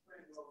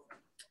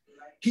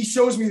 He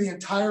shows me the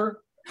entire,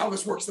 how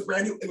this works, the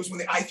brand new, it was when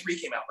the i3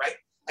 came out, right?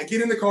 I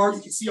get in the car,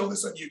 you can see all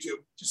this on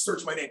YouTube, just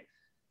search my name.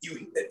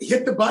 You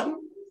hit the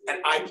button and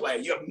I play,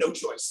 you have no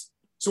choice.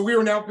 So we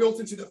are now built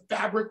into the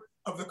fabric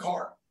of the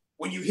car.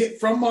 When you hit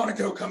from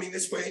Monaco coming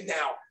this way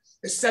now,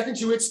 the second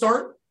you hit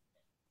start,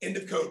 End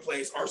of Code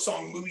plays. Our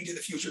song Moving to the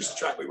Future is the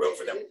track we wrote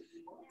for them.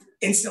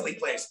 Instantly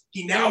plays.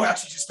 He now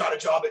actually just got a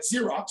job at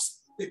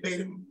Xerox. They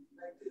paid him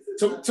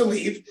to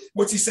leave.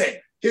 What's he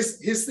say?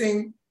 His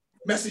thing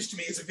message to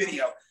me is a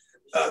video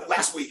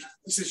last week.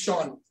 He says,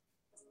 Sean,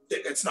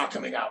 it's not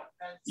coming out.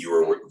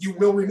 You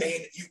will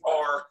remain, you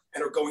are,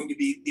 and are going to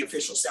be the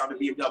official sound of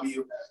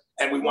BMW.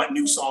 And we want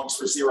new songs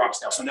for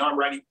Xerox now. So now I'm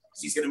ready.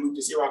 He's going to move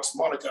to Xerox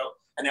Monaco.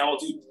 And now I'll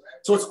do.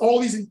 So it's all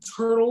these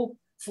internal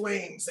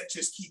flames that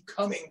just keep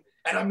coming.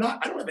 And I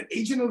don't have an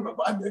agent.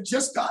 I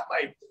just got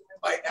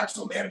my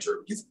actual manager.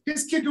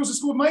 His kid goes to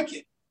school with my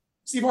kid,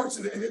 Steve Hart's.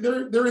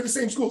 They're in the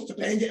same school,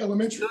 Topanga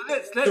Elementary. So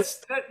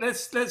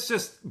let's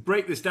just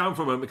break this down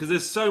for a moment, because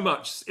there's so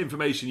much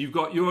information.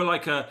 You're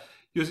like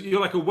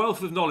a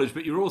wealth of knowledge,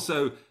 but you're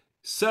also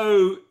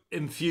so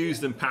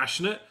infused and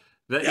passionate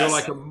that you're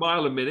like a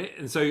mile a minute.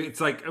 And so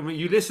it's like, I mean,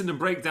 you listen and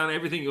break down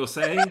everything you're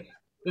saying.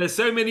 There's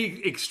so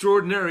many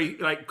extraordinary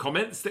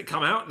comments that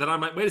come out that I'm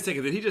like, wait a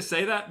second, did he just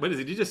say that?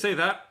 Did he just say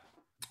that?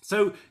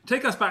 So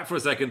take us back for a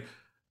second.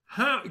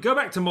 Go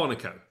back to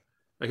Monaco.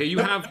 Okay, you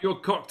have your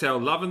cocktail,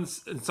 Love and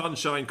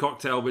Sunshine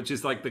cocktail, which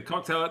is like the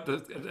cocktail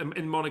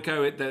in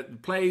Monaco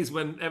that plays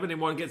whenever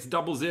anyone gets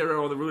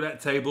 00 on the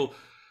roulette table.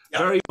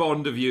 Yep. Very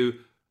fond of you.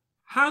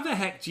 How the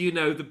heck do you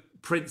know the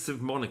Prince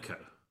of Monaco?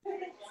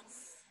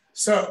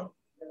 So,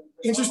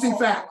 interesting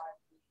fact.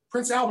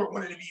 Prince Albert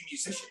wanted to be a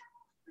musician.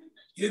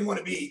 He didn't want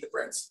to be the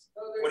prince.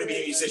 He wanted to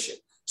be a musician.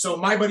 So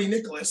my buddy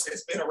Nicholas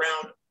has been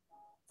around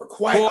for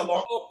quite a long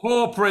time.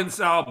 Poor Prince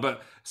Albert.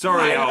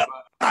 Sorry, Albert.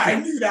 I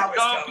knew that was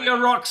coming. You can't be a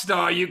rock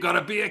star. You got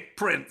to be a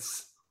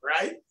prince.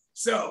 Right?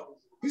 So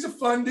he's a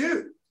fun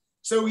dude.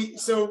 So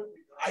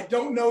I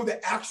don't know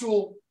the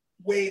actual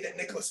way that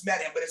Nicholas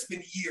met him, but it's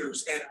been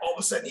years. And all of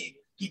a sudden he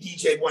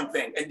DJ'd one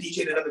thing and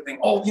DJ'd another thing.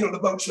 The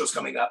boat show's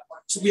coming up.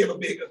 So we have a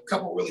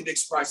couple really big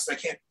surprises. I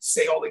can't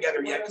say all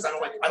together yet because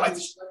I like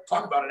to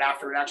talk about it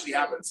after it actually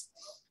happens.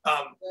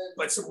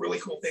 But some really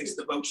cool things at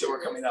the boat show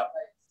are coming up.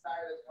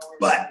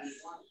 But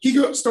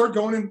he started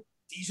going and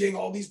DJing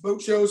all these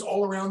boat shows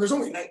all around. There's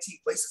only 19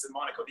 places in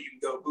Monaco that you can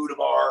go. Buddha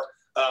Bar,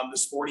 the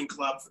Sporting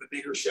Club for the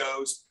bigger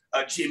shows,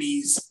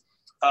 Jimmy's,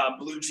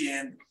 Blue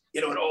Gin,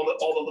 and all the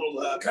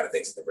little kind of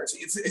things at the Prince.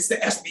 It's the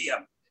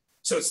SBM.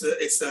 So it's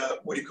the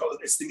what do you call it?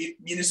 It's the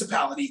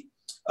municipality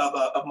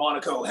of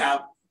Monaco.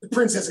 The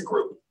Prince has a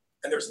group,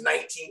 and there's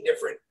 19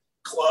 different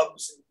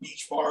clubs, and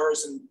beach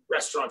bars, and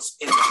restaurants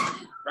in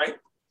there, right?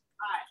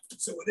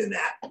 So within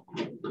that,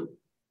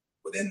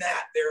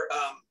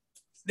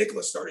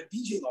 Nicholas started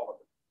DJing all of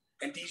them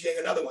and DJing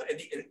another one, and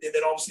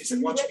then obviously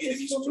said, "Why don't you be the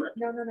music director?"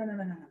 No.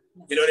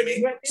 You know what I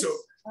mean? So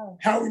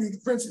how we knew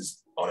the Prince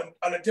is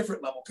on a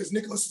different level, because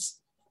Nicholas has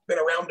been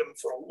around him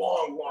for a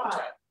long, long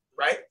time,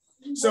 right?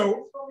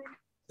 So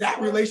that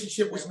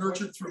relationship was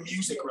nurtured through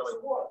music,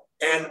 really,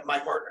 and my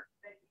partner,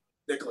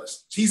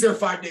 Nicholas. He's there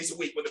 5 days a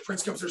week. When the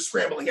Prince comes, they're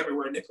scrambling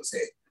everywhere. And Nicholas,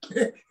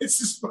 hey, it's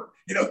just,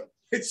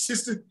 it's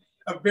just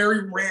a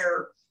very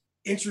rare,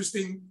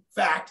 interesting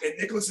fact. And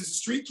Nicholas is a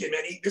street kid,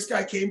 man. This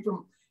guy came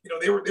from,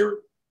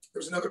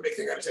 there's another big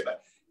thing I gotta say about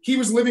it. He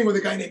was living with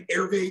a guy named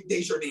Hervé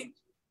Desjardins,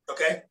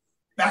 okay?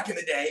 Back in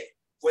the day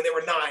when they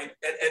were 9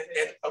 and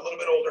a little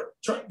bit older.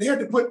 They had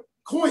to put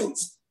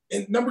coins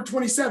in number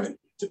 27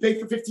 to pay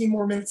for 15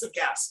 more minutes of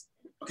gas.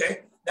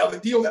 Okay. Now the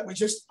deal that we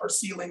just are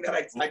sealing that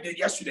I did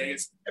yesterday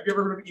is, have you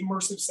ever heard of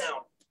immersive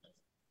sound?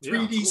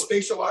 3D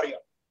spatial audio.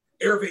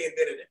 Hervé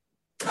invented it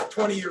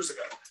 20 years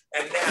ago.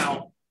 And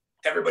now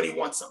everybody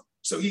wants them.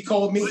 So he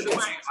called me.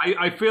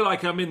 I feel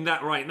like I'm in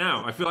that right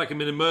now. I feel like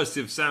I'm in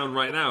immersive sound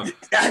right now.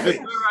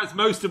 Whereas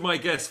most of my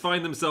guests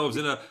find themselves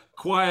in a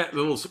quiet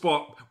little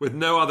spot with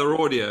no other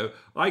audio,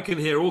 I can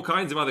hear all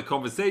kinds of other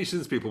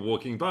conversations, people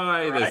walking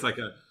by. Right. There's like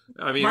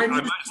I might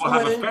as well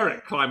have a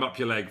ferret climb up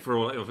your leg for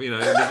all, you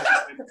know.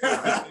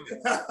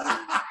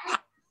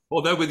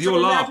 Although with your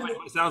laugh,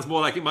 it sounds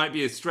more like it might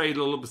be a stray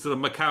little sort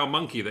of Macau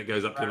monkey that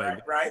goes up your leg.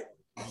 Right.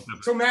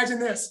 So imagine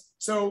this.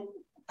 So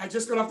I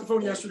just got off the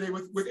phone yesterday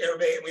with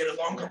Hervé, and we had a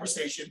long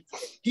conversation.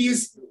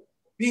 He's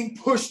being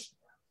pushed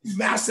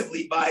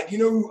massively by, do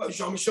you know who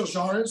Jean-Michel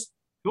Jarre is?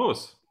 Of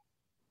course.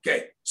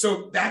 Okay,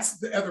 so that's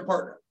the other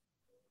partner.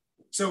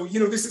 So, you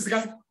know, this is the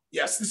guy?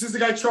 Yes, this is the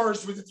guy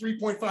charged with a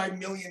 3.5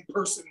 million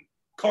person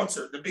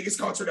concert, the biggest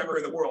concert ever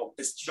in the world.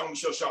 It's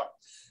Jean-Michel Jarre.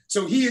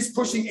 So he is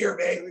pushing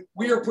Hervé.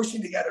 We are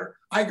pushing together.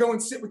 I go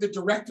and sit with the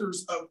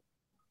directors of,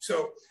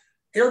 so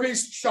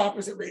Hervé's shop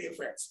is at Radio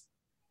France.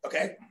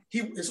 Okay,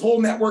 his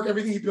whole network,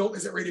 everything he built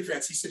is at Radio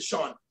France. He said,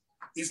 Sean,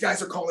 these guys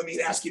are calling me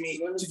and asking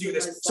me to do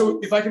this. So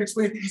if I can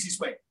explain it the easiest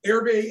way,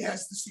 Hervé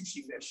has the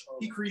sushi fish.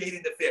 He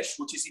created the fish,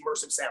 which is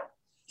immersive sound.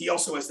 He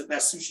also has the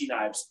best sushi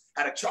knives,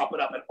 how to chop it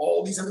up. And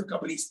all these other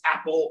companies,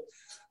 Apple,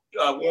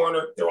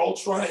 Warner, they're all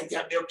trying to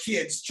have their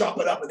kids chop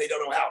it up and they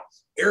don't know how.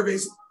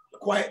 Hervé's a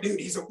quiet dude.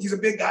 He's a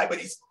big guy, but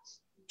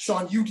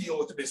Sean, you deal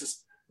with the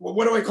business. Well,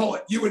 what do I call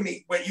it? You and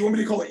me. Wait, you want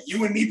me to call it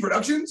You and Me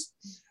Productions?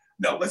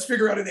 No, let's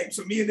figure out a name.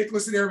 So me and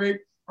Nicholas and Hervé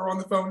are on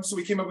the phone. So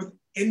we came up with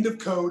End of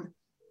Code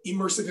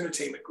Immersive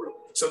Entertainment Group.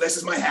 So this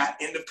is my hat,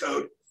 End of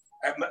Code.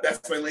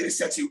 That's my latest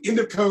tattoo. End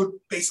of Code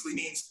basically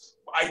means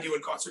what I do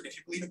in concert. If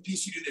you believe in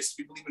peace, you do this. If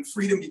you believe in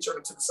freedom, you turn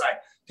them to the side.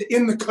 To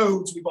end the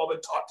codes we've all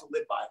been taught to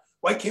live by.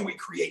 Why can't we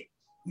create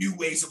new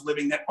ways of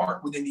living that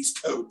aren't within these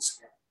codes,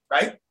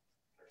 right?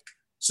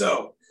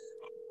 So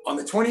on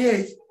the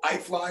 28th, I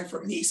fly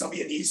from Nice, I'll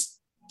be in Nice,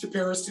 to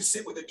Paris to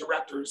sit with the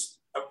directors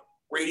of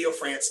Radio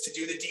France to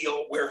do the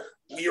deal where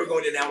we are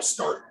going to now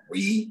start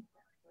remixing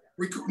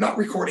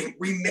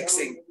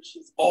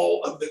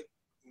all of the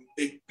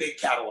big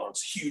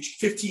catalogs, huge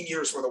 15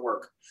 years worth of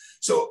work.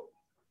 So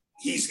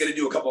he's going to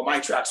do a couple of my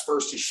tracks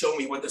first to show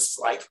me what this is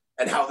like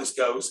and how this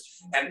goes.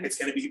 And it's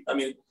going to be, I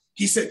mean,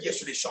 he said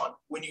yesterday, Sean,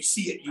 when you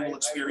see it, you will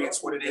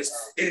experience what it is.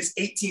 It is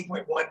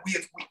 18.1.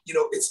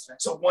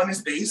 So one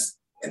is bass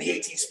and the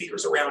 18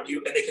 speakers around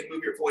you, and they can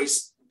move your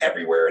voice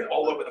everywhere and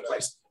all over the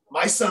place.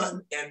 My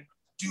son and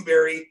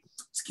Dewberry's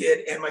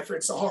kid and my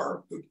friend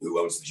Sahar, who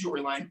owns the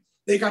jewelry line,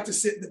 they got to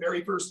sit in the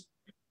very first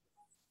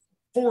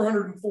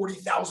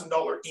 $440,000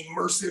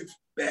 immersive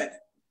bed.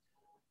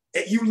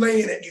 And you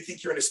lay in it and you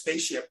think you're in a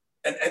spaceship.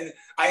 And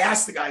I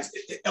asked the guys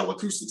at L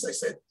Acoustics, I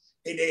said,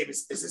 hey, Dave,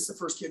 is this the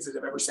first kids that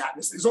have ever sat in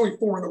this? There's only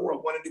 4 in the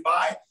world, one in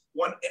Dubai,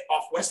 one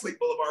off Westlake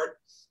Boulevard,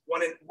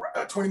 one in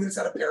 20 minutes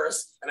out of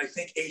Paris, and I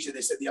think Asia,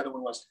 they said the other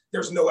one was.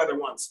 There's no other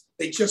ones.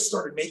 They just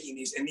started making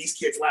these, and these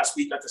kids last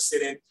week got to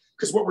sit in,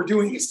 because what we're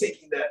doing is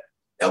taking the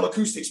L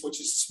Acoustics, which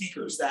is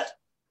speakers that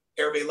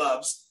Hervé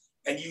loves,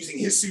 and using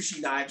his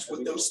sushi knives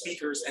with those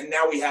speakers, and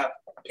now we have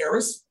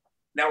Paris,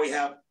 now we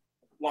have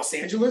Los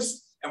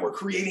Angeles, and we're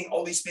creating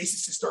all these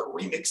spaces to start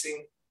remixing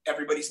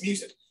everybody's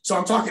music. So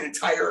I'm talking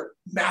entire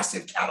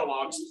massive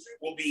catalogs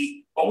will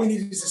be, all we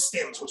need is the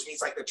stems, which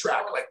means like the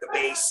track, like the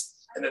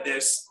bass and the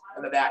this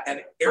and the that.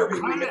 And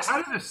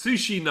how do the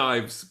sushi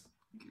knives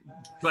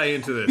play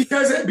into this?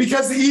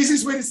 Because the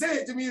easiest way to say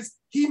it to me is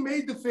he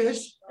made the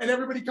fish and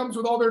everybody comes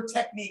with all their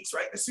techniques,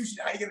 right? The sushi,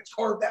 how are you going to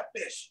carve that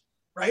fish,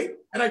 right?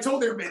 And I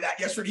told everybody that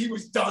yesterday. He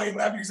was dying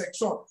laughing. He's like,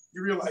 Sean,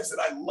 you realize that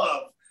I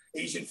love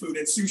Asian food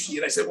and sushi.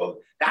 And I said, well,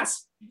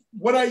 that's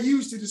what I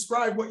use to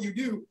describe what you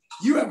do.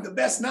 You have the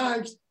best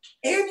knives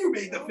and you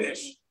made the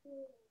fish.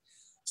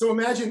 So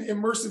imagine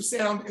immersive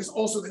sound is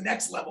also the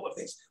next level of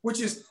things,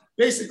 which is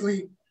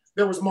basically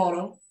there was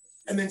mono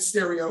and then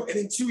stereo. And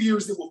in 2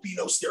 years, there will be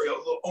no stereo.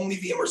 It will only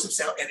be immersive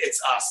sound. And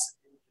it's us.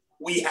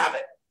 We have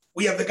it.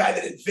 We have the guy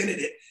that invented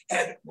it.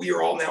 And we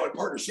are all now in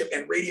partnership.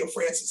 And Radio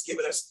France has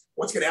given us,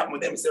 what's going to happen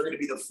with them is they're going to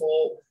be the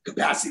full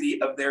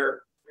capacity of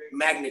their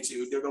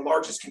magnitude. They're the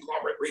largest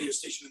conglomerate radio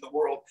station in the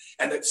world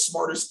and the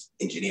smartest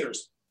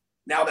engineers.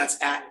 Now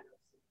that's at,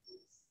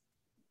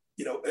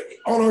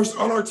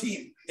 on our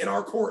team, in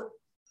our court.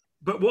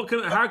 But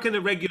how can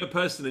a regular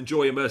person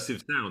enjoy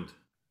immersive sound?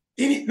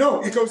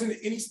 It goes into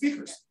any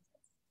speakers.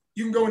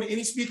 You can go into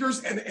any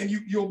speakers and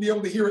you'll be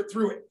able to hear it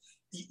through it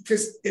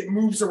because it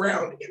moves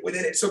around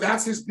within it. So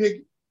that's his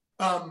big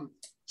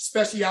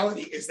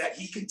speciality, is that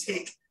he can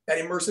take that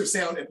immersive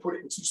sound and put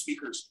it in 2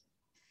 speakers.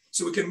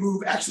 So it can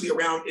move actually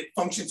around. It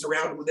functions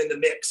around within the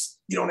mix.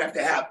 You don't have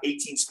to have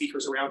 18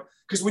 speakers around,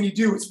 because when you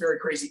do, it's very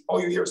crazy. All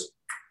you hear is,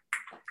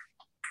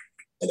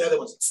 and the other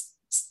ones,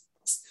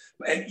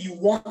 and you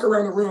walk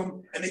around the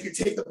room and they can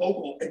take the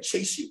vocal and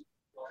chase you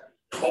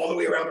all the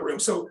way around the room.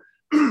 So,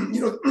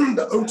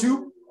 the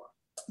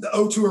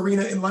O2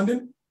 Arena in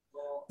London,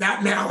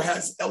 that now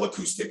has L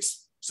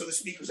Acoustics So the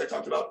speakers I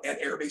talked about and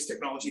air-based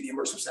technology, the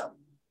immersive sound.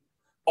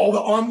 All the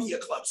Omnia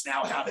clubs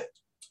now have it.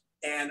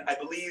 And I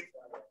believe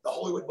the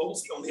Hollywood Bowl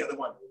is the only other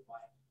one.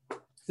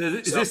 So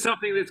is this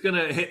something that's going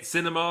to hit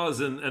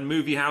cinemas and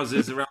movie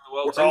houses around the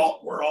world?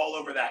 We're all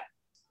over that.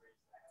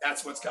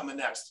 That's what's coming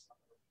next.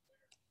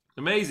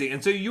 Amazing.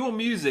 And so your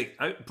music,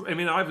 I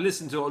mean, I've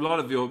listened to a lot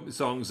of your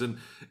songs and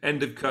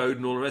End of Code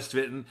and all the rest of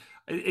it. And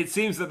it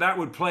seems that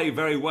would play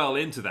very well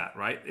into that,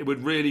 right? It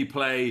would really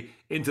play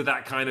into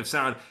that kind of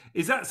sound.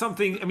 Is that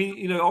something, I mean,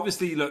 you know,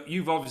 obviously, look,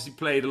 you've obviously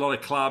played a lot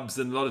of clubs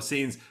and a lot of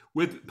scenes.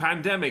 With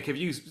pandemic,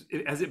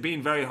 has it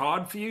been very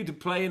hard for you to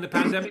play in the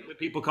pandemic when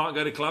people can't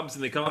go to clubs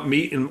and they can't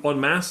meet en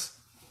masse?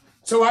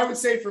 So I would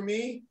say for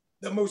me,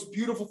 the most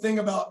beautiful thing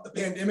about the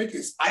pandemic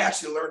is I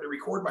actually learned to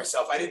record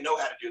myself. I didn't know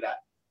how to do that.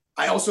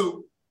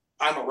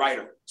 I'm a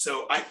writer.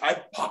 So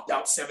I popped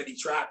out 70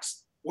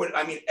 tracks.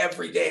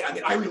 Every day. I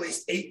mean, I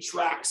released 8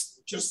 tracks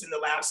just in the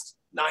last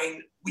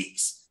 9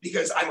 weeks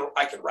because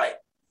I can write.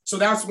 So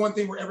that's one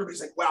thing where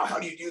everybody's like, wow, how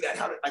do you do that?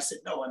 I said,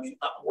 no, I mean,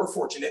 we're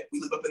fortunate. We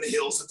live up in the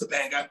hills of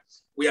Topanga.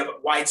 We have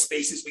wide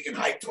spaces. We can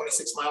hike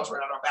 26 miles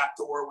right out our back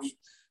door.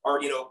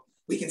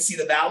 We can see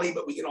the valley,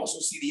 but we can also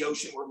see the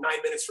ocean. We're 9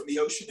 minutes from the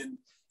ocean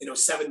and,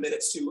 7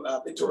 minutes to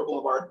Ventura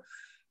Boulevard,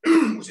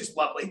 which is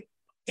lovely.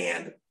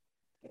 And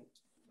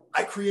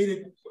I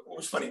created, what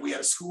was funny, we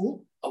had a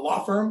school, a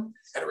law firm,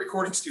 and a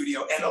recording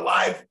studio, and a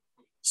live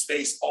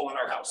space all in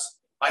our house.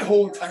 My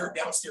whole entire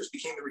downstairs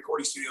became the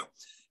recording studio.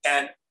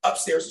 And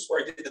upstairs is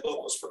where I did the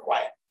vocals for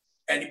Quiet.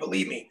 And you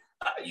believe me,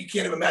 you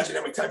can't even imagine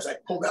how many times I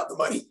pulled out the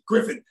money.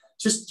 Griffin,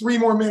 just 3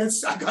 more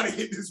minutes. I got to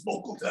get this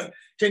vocal done.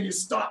 Can you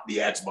stop the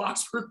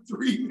Xbox for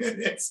 3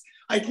 minutes?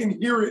 I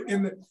can hear it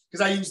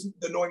because I use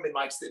the Neumann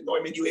mics, the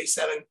Neumann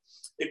U87.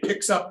 It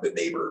picks up the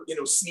neighbor,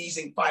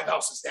 sneezing 5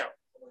 houses down,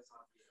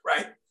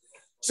 right?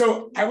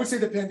 So I would say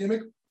the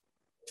pandemic,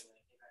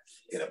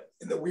 in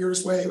the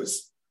weirdest way, it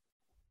was,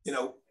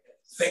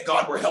 thank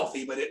God we're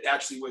healthy, but it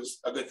actually was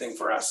a good thing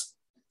for us.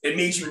 It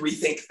made you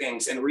rethink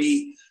things and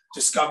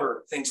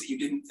rediscover things that you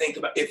didn't think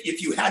about.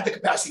 If you had the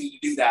capacity to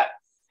do that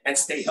and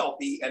stay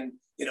healthy and,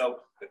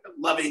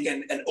 loving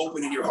and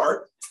open in your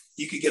heart,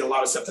 you could get a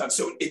lot of stuff done.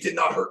 So it did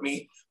not hurt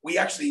me. We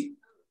actually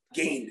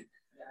gained.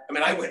 I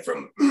mean, I went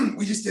from,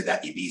 we just did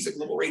that Ibiza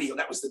Global Radio.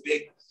 That was the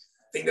big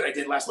thing that I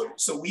did last week.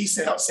 So we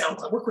sent out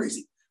SoundCloud. We're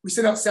crazy. We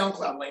sent out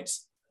SoundCloud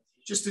links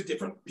just to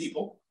different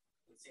people.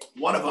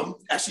 One of them,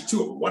 actually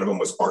 2 of them. One of them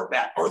was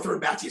Arthur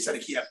and Batias out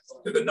of Kiev.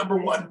 They're the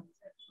 #1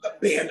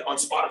 band on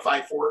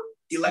Spotify for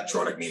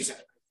electronic music.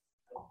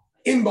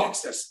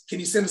 Inboxed us. Can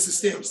you send us the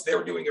stems? They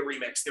were doing a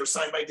remix. They were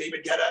signed by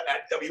David Guetta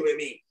at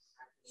WME.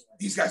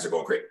 These guys are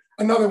going crazy.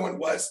 Another one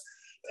was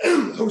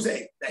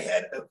Jose, the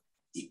head of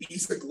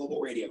Ibiza Global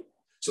Radio.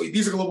 So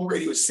Ibiza Global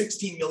Radio is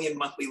 16 million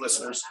monthly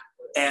listeners.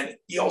 And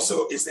he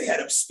also is the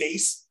head of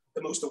Space,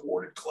 the most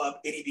awarded club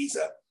in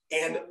Ibiza,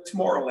 and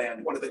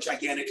Tomorrowland, one of the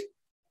gigantic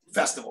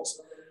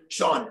festivals.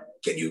 Sean,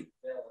 can you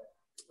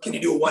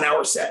do a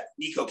 1-hour set?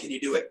 Nico, can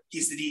you do it?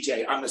 He's the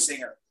DJ. I'm the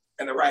singer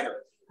and the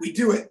writer. We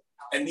do it.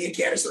 And me and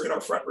Candace are in our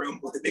front room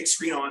with a big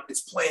screen on.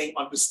 It's playing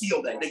on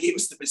Bastille Day. They gave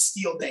us the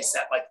Bastille Day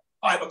set, like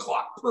 5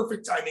 o'clock.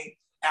 Perfect timing,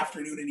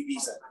 afternoon in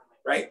Ibiza,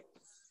 right?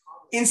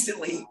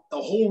 Instantly,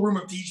 the whole room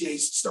of DJs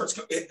starts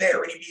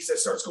there in Ibiza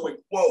starts going,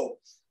 whoa,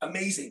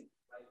 amazing.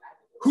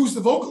 Who's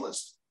the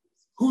vocalist?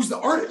 Who's the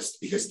artist?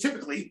 Because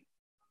typically,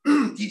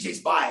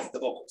 DJs buy the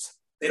vocals.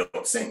 They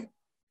don't sing.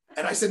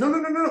 And I said, no,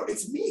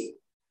 it's me.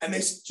 And they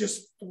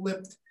just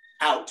flipped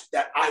out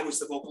that I was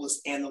the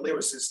vocalist and the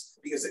lyricist,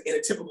 because in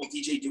a typical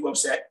DJ duo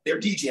set, they're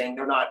DJing,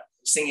 they're not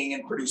singing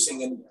and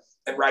producing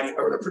and writing,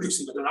 or they're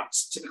producing, but they're not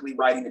typically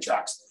writing the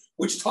tracks,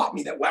 which taught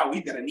me that, wow,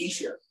 we've got a niche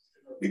here.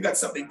 We've got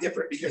something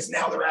different, because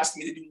now they're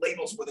asking me to do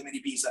labels with them in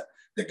Ibiza.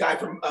 The guy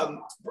from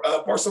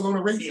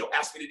Barcelona Radio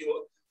asked me to do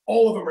it.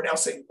 All of them are now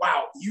saying,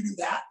 wow, you do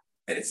that?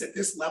 And it's at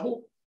this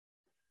level.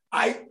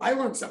 I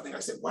learned something. I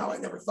said, wow, I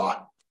never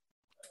thought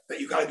that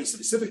you got to be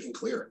specific and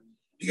clear.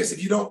 Because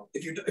if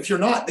you're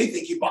not, they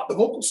think you bought the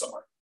vocal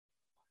somewhere.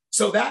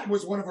 So that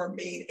was one of our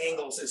main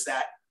angles, is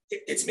that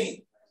it's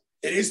me.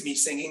 It is me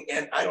singing,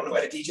 and I don't know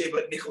how to DJ,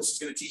 but Nicholas is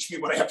going to teach me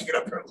when I have to get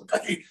up there and look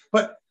like me.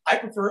 But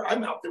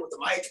I'm out there with the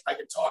mic. I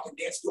can talk and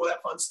dance, do all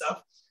that fun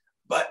stuff.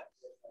 But,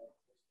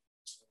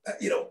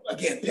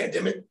 again,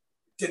 pandemic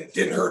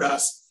didn't hurt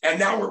us. And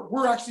now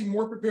we're actually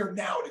more prepared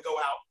now to go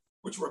out,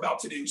 which we're about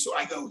to do. So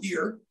I go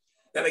here,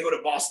 then I go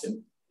to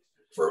Boston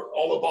for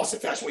all of Boston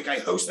Fashion Week. I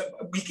host a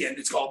weekend.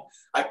 It's called,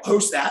 I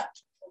host that,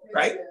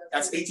 right?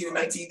 That's 18 and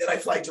 19. Then I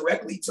fly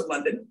directly to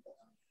London.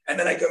 And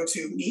then I go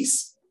to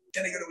Nice.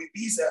 Then I go to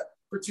Ibiza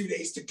for 2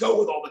 days to go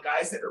with all the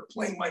guys that are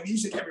playing my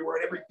music everywhere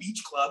in every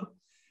beach club.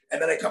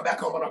 And then I come back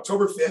home on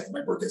October 5th.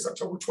 My birthday is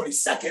October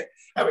 22nd.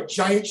 I have a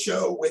giant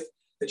show with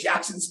the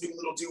Jacksons, new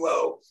little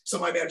duo. So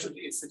my manager,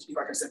 it's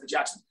like I said, the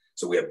Jacksons.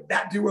 So we have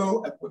that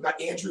duo. We've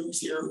got Andrew, who's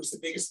here, who's the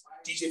biggest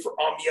DJ for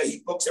Omnia.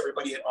 He books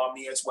everybody at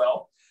Omnia as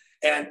well.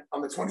 And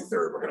on the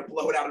 23rd, we're going to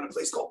blow it out in a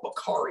place called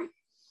Bakari.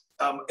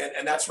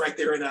 And that's right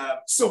there in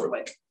Silver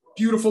Lake.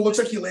 Beautiful. Looks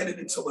like you landed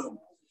in Tulum.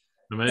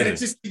 Amazing. And it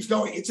just keeps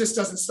going. It just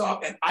doesn't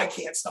stop, and I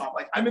can't stop.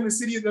 Like, I'm in the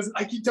city that doesn't.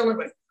 I keep telling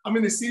everybody, I'm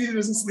in the city that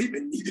doesn't sleep,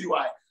 and neither do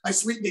I. I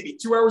sleep maybe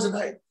 2 hours a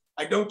night.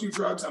 I don't do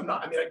drugs. I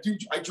do.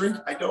 I drink.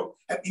 I don't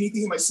have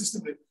anything in my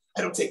system.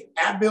 I don't take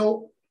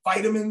Advil,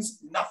 vitamins,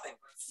 nothing.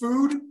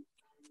 Food,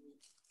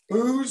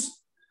 booze.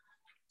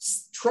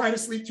 Try to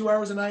sleep 2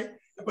 hours a night,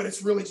 but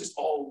it's really just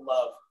all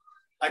love.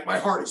 Like, my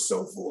heart is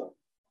so full.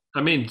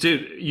 I mean,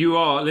 dude, you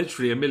are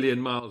literally 1,000,000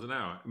 miles an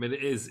hour. I mean,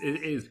 it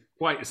is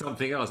quite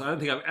something else. I don't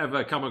think I've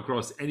ever come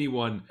across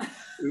anyone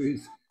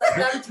who's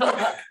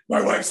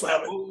my wife's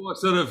laughing.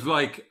 Sort of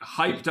like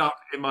hyped up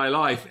in my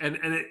life, and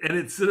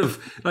it's sort of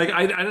like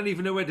I don't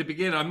even know where to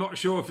begin. I'm not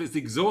sure if it's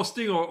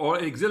exhausting or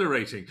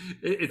exhilarating.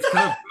 It's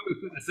kind of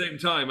both at the same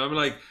time. I'm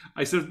like,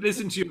 I sort of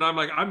listen to you, and I'm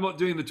like, I'm not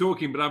doing the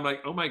talking, but I'm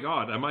like, oh my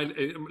God, am I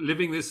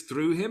living this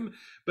through him?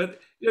 But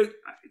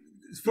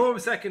for a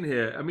second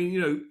here, I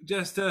mean,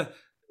 just you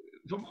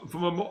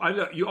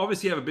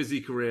obviously have a busy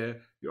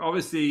career. You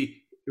obviously.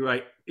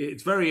 Right.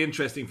 It's very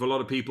interesting for a lot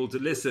of people to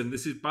listen.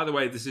 This is, by the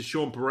way, this is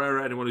Sean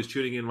Pereira. Anyone who's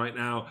tuning in right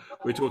now,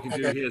 we're talking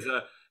to him. He has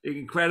an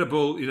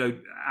incredible,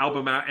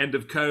 album out, End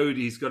of Code.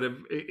 He's got a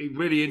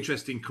really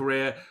interesting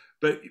career.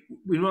 But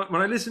when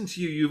I listen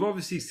to you, you've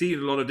obviously seen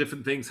a lot of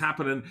different things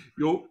happen. And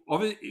you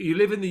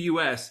live in the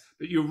US,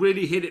 but you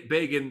really hit it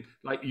big in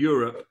like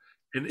Europe,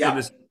 in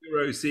the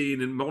Euro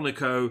scene, in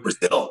Monaco.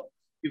 Brazil.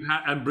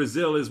 And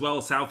Brazil as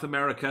well, South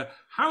America.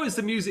 How is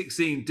the music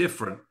scene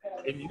different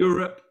in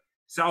Europe,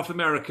 South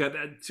America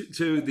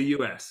to the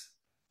US?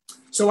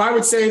 So I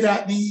would say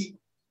that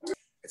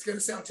it's going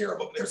to sound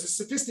terrible, but there's a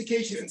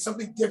sophistication and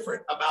something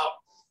different about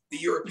the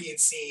European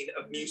scene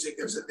of music.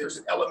 There's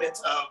an element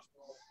of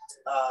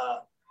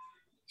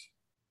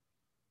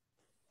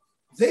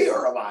they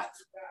are alive.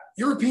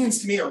 Europeans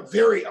to me are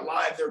very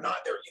alive. They're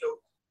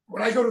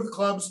when I go to the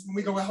clubs, when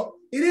we go out,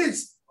 it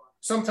is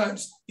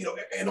sometimes,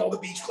 in all the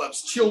beach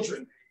clubs,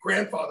 children,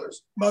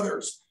 grandfathers,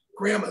 mothers,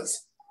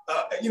 grandmas,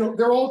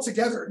 they're all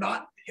together,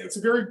 it's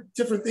a very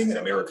different thing in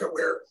America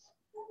where,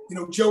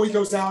 Joey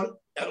goes out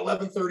at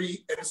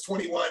 11:30 and is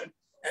 21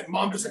 and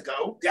mom doesn't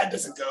go, dad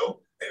doesn't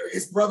go,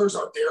 his brothers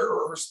aren't there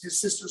or his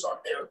sisters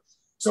aren't there.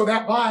 So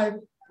that vibe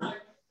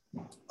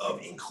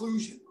of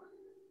inclusion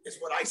is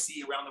what I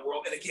see around the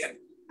world. And again,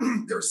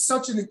 there's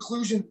such an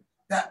inclusion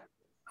that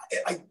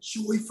I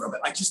joy from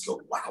it. I just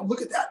go, wow,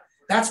 look at that.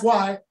 That's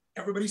why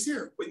everybody's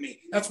here with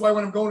me. That's why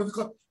when I'm going to the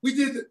club, we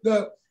did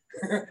the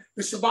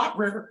Shabbat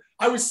prayer.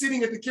 I was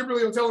sitting at the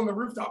Kimberly Hotel on the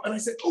rooftop, and I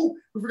said, "Oh,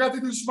 we forgot to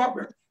do the Shabbat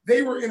prayer."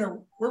 They were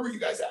where were you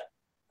guys at?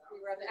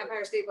 We were at the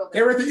Empire State Building.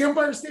 They were at the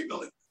Empire State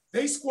Building.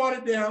 They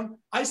squatted down.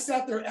 I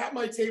sat there at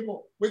my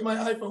table with my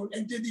iPhone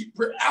and did the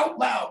prayer out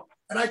loud,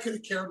 and I could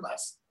have cared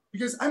less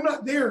because I'm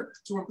not there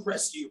to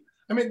impress you.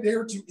 I'm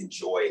there to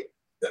enjoy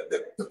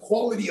the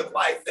quality of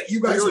life that you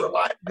guys are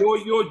alive.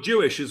 You're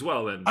Jewish as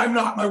well, then? I'm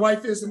not. My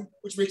wife isn't,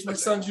 which makes my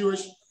son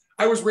Jewish.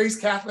 I was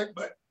raised Catholic,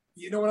 but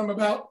you know what I'm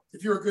about?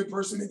 If you're a good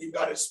person and you've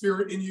got a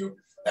spirit in you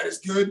that is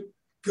good.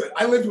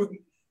 I lived with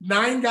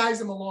 9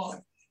 guys in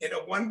Milan in a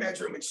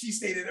 1-bedroom, and she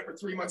stayed in it for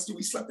 3 months too.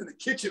 We slept in the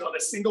kitchen on a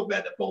single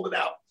bed that folded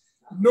out.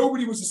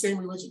 Nobody was the same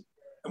religion.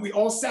 And we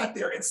all sat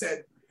there and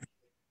said,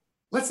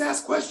 let's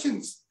ask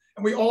questions.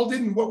 And we all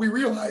did. And what we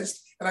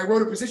realized, and I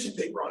wrote a position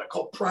paper on it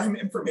called Prime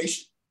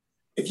Information.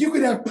 If you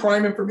could have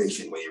prime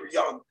information when you were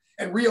young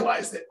and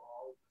realize that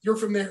you're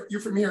from there,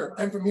 you're from here,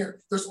 I'm from here,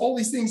 there's all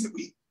these things that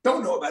we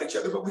don't know about each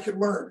other, but we could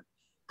learn.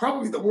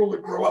 Probably the world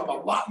would grow up a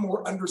lot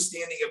more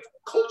understanding of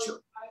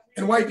culture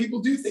and why people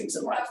do things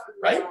in life,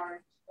 right?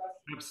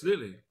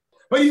 Absolutely.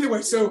 But either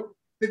way, so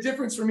the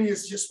difference for me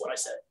is just what I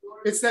said.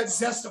 It's that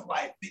zest of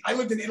life. I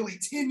lived in Italy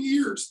 10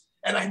 years,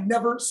 and I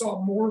never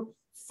saw more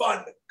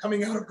fun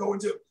coming out of going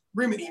to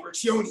Rimini,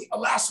 Riccione,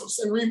 Alasso,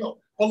 San Remo,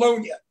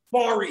 Bologna,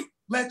 Bari,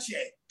 Lecce,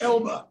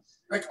 Elba.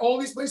 Like, all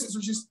these places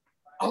are just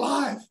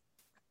alive.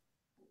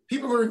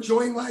 People are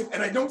enjoying life.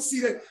 And I don't see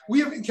that. We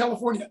have in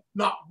California,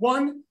 not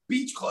one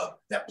beach club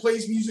that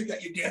plays music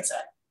that you dance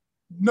at.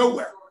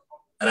 Nowhere.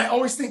 And I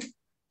always think,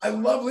 I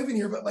love living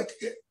here, but like,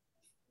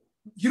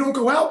 you don't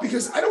go out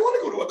because I don't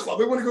want to go to a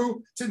club. I want to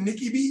go to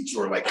Nikki Beach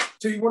or like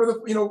to one of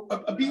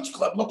the, a beach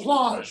club, La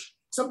Plage,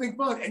 something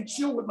fun, and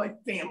chill with my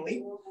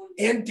family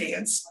and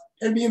dance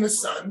and be in the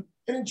sun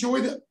and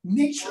enjoy the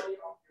nature.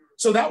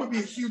 So that would be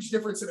a huge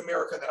difference in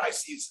America that I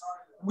see. Is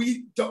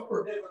we don't,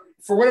 or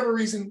for whatever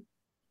reason,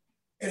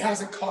 it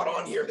hasn't caught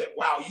on here that,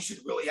 wow, you should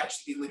really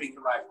actually be living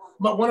your life.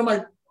 But one of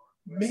my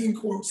main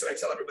quotes that I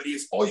tell everybody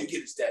is, all you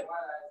get is dead.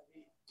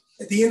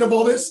 At the end of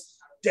all this,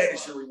 dead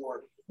is your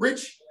reward.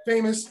 Rich,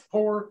 famous,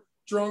 poor,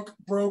 drunk,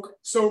 broke,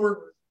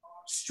 sober,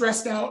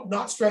 stressed out,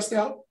 not stressed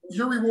out,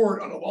 your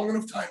reward on a long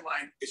enough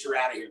timeline is you're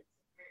out of here.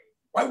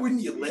 Why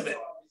wouldn't you live it?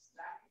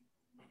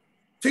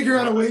 Figure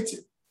out a way to.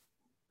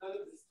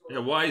 Yeah,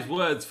 wise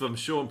words from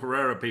Sean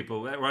Pereira,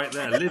 people. Right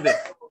there. Live it.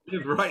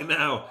 Live right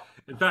now.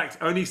 In fact,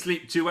 only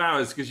sleep 2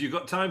 hours because you've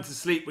got time to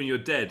sleep when you're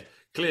dead.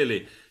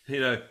 Clearly,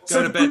 go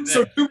to bed.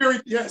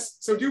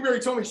 So Dewberry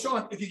told me,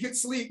 Sean, if you get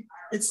sleep,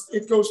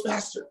 it goes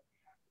faster.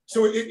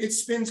 So it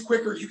spins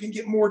quicker. You can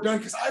get more done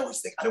because I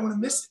always think I don't want to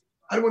miss it.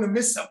 I don't want to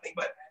miss something.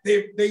 But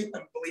they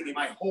believe me,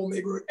 my whole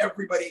neighborhood,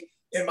 everybody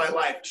in my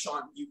life,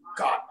 Sean, you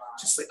got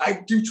just sleep.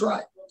 I do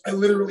try. I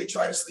literally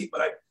try to sleep,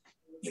 but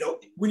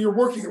when you're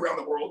working around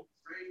the world,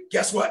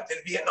 guess what? Then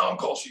Vietnam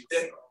calls you,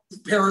 then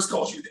Paris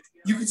calls you.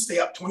 You can stay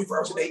up 24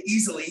 hours a day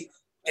easily,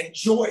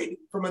 enjoyed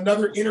from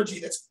another energy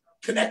that's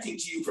connecting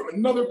to you from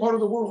another part of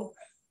the world,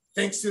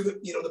 thanks to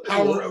the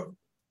power of.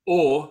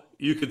 Or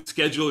you could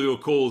schedule your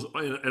calls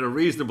in a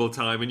reasonable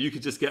time, and you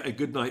could just get a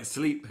good night's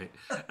sleep, mate.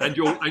 And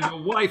your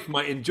wife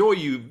might enjoy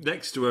you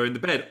next to her in the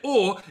bed.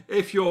 Or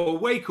if you're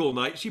awake all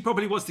night, she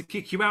probably wants to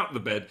kick you out of the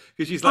bed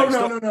because she's like,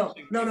 no.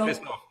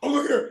 Oh,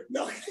 look at her.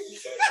 No.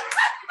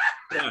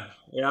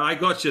 Yeah, I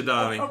got you,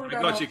 darling. I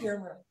got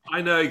you.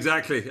 I know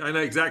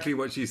exactly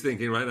what she's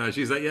thinking right now.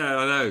 She's like, yeah,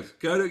 I know.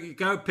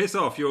 Go piss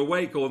off. You're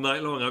awake all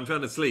night long. I'm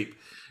trying to sleep.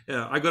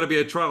 Yeah, I got to be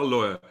a trial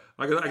lawyer.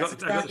 I got shit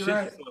to sort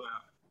out.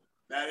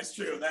 That is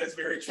true. That is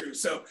very true.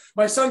 So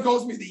my son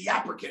calls me the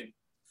Yapperkin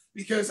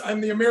because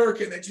I'm the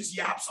American that just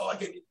yaps all I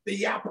can.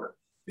 The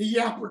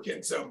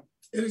Yapperkin. So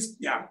it is,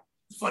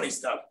 funny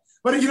stuff.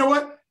 But you know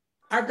what?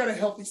 I've got a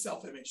healthy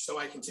self-image, so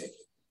I can take it.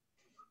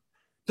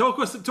 Talk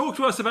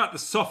to us about the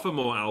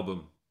sophomore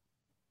album.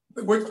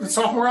 The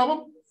sophomore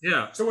album?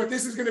 Yeah. So what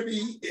this is going to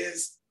be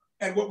is,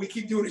 and what we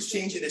keep doing is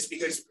changing this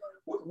because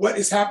what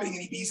is happening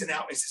in Ibiza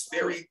now is this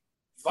very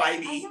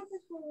vibey,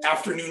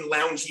 afternoon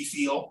loungy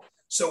feel.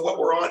 So what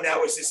we're on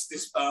now is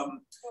this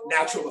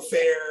Natural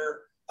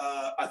Affair.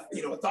 I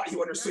thought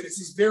you understood. It's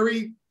this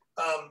very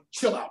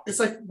chill out. It's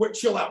like what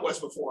chill out was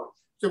before.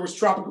 There was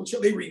tropical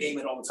chill. They rename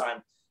it all the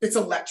time. It's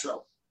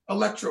electro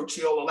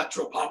chill,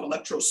 electro pop,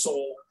 electro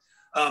soul.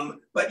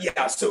 But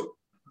yeah, so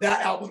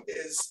that album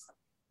is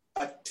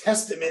a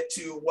testament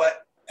to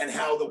what and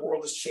how the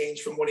world has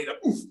changed from wanting to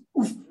oof,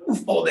 oof,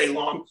 oof all day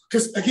long.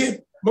 Because again,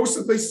 most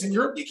of the places in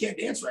Europe, you can't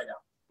dance right now.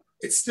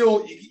 It's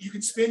still, you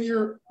can spin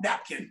your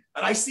napkin,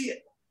 and I see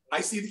it.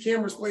 I see the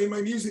cameras playing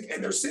my music,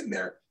 and they're sitting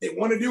there. They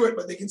want to do it,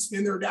 but they can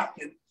spin their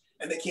napkin,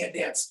 and they can't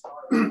dance.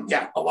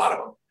 Yeah, a lot of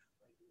them.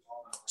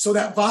 So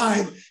that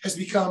vibe has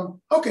become,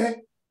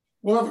 okay,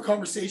 we'll have a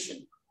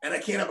conversation, and I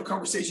can't have a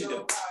conversation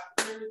to,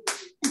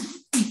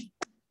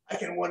 I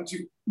can 1,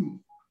 2,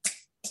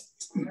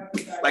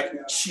 like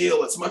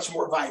chill. It's much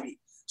more vibey.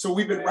 So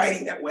we've been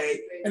writing that way.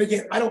 And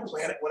again, I don't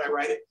plan it when I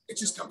write it. It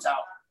just comes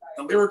out.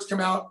 The lyrics come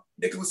out.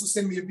 Nicholas will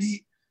send me a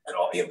beat, and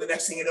the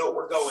next thing you know,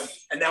 we're going.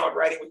 And now I'm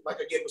writing with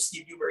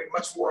Steve Newberry,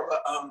 much more of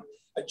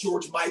a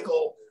George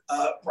Michael,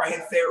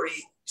 Brian Ferry,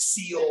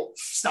 Seal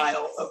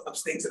style of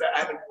things that I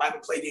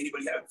haven't played to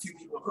anybody. A few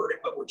people have heard it,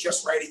 but we're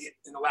just writing it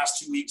in the last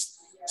 2 weeks.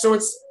 So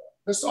it's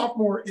the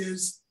sophomore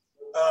is,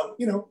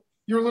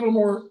 you're a little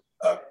more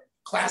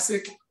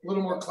classic, a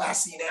little more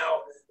classy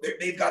now.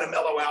 They've got to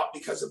mellow out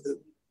because of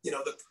the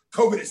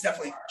COVID has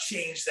definitely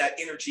changed that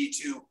energy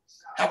to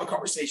have a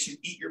conversation,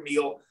 eat your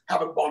meal,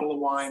 have a bottle of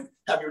wine,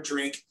 have your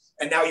drink,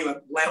 and now you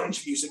have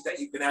lounge music that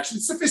you can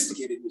actually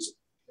sophisticated music.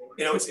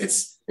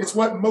 It's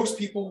what most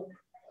people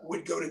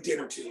would go to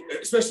dinner to,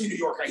 especially in New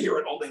York. I hear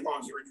it all day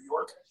long here in New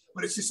York,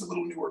 but it's just a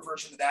little newer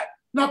version of that.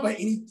 Not by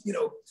any,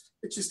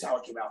 it's just how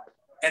it came out.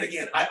 And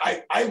again,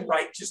 I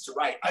write just to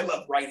write. I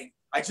love writing.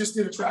 I just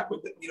did a track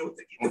with the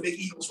big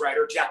Eagles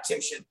writer, Jack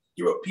Timshin.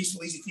 He wrote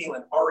Peaceful Easy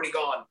Feeling, Already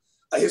Gone.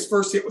 His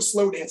first hit was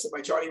Slow Dancing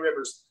by Johnny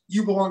Rivers.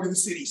 You Belong to the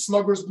City,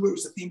 Smuggler's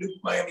Blues, the theme to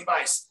Miami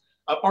Vice.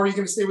 Are You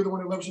Going to Stay with the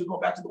One Who Loves You? Going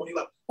Back to the One You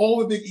Love. All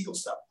the big Eagle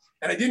stuff.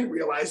 And I didn't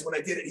realize when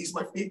I did it,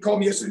 he called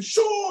me yesterday,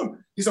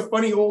 Sean. He's a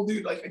funny old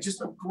dude,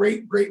 just a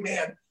great, great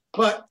man.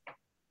 But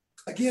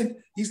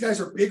again, these guys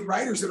are big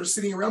writers that are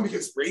sitting around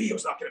because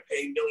radio's not going to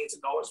pay millions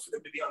of dollars for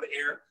them to be on the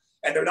air.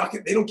 And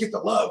they don't get the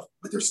love,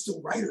 but they're still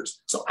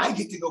writers. So I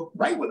get to go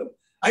write with them.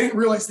 I didn't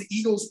realize the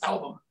Eagles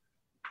album,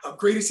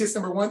 Greatest Hits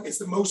 #1, it's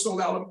the most sold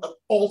album of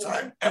all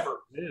time ever.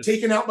 Yeah.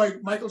 Taken out by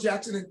Michael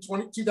Jackson in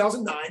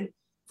 2009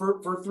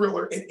 for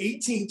Thriller. In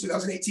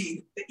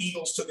 2018, the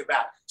Eagles took it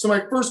back. So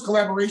my first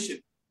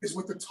collaboration is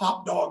with the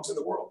top dogs in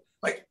the world.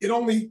 It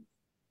only,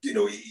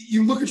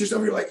 you look at yourself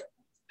and you're like,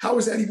 how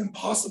is that even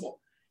possible?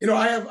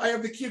 I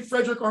have the kid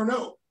Frederick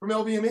Arnault from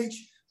LVMH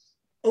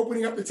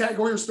opening up the Tag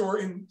Heuer store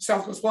in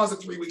South Coast Plaza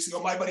 3 weeks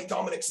ago. My buddy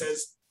Dominic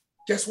says,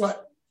 guess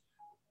what?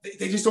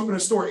 They just opened a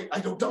store. I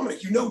go, Dominic,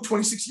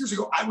 26 years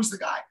ago, I was the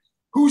guy.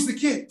 Who's the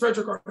kid?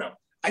 Frederick Arnault.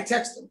 I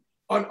text him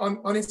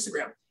on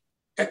Instagram.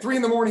 At 3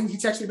 a.m, he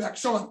texts me back,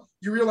 Sean,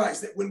 you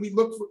realize that when we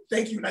look for,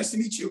 thank you, nice to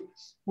meet you.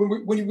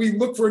 When we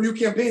look for a new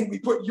campaign, we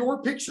put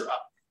your picture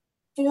up.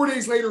 4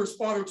 days later, his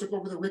father took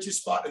over the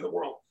richest spot in the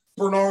world.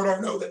 Bernard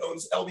Arnault, that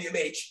owns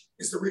LVMH,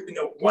 is the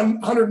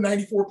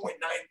 $194.9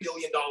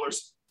 billion,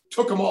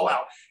 took them all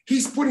out.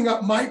 He's putting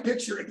up my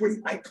picture and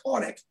putting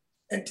iconic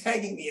and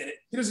tagging me in it.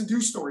 He doesn't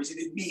do stories. He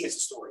did me as a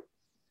story.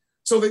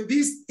 So that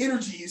these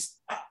energies,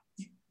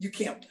 you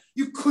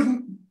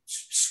couldn't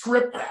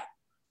script that.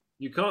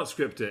 You can't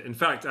script it. In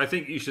fact, I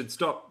think you should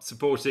stop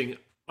supporting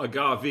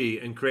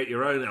Agave and create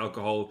your own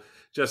alcohol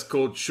just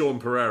called Sean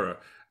Pereira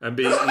and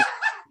be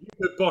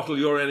could bottle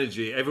your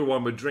energy,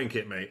 everyone would drink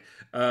it, mate,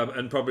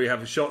 and probably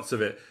have shots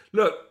of it.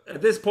 Look,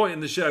 at this point in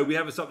the show, we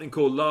have something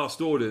called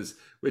Last Orders,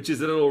 which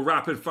is a little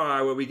rapid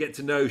fire where we get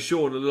to know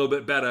Sean a little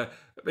bit better.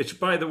 Which,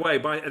 by the way,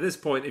 at this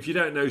point, if you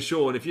don't know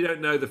Sean, if you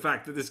don't know the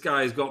fact that this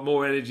guy has got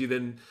more energy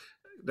than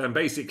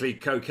basically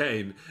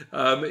cocaine,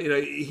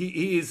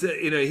 he's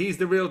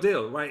the real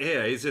deal right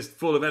here. He's just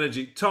full of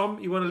energy. Tom,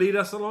 you want to lead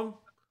us along?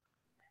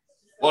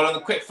 What are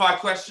the quick fire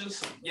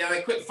questions? Yeah,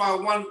 they quick fire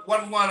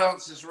one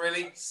answers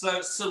really.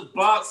 So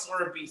Bart's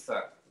or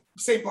Ibiza?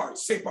 St.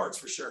 Bart's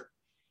for sure.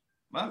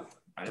 Well,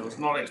 I was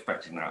not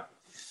expecting that.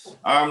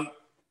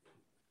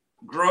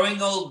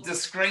 Growing old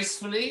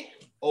disgracefully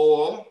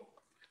or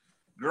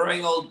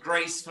growing old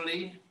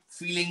gracefully,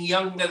 feeling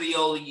younger the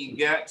older you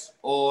get,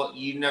 or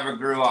you never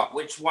grew up?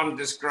 Which one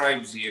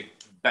describes you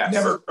best?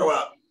 Never grew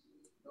up.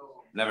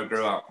 Never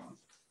grew up.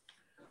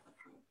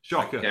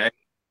 Shocker. Okay,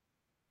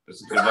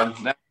 that's a good one.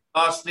 Now,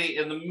 lastly,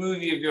 in the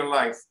movie of your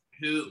life,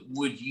 who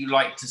would you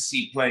like to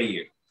see play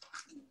you?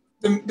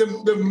 The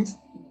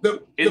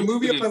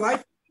movie of my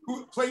life?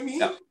 Who play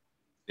me?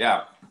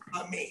 Yeah.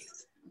 Not me.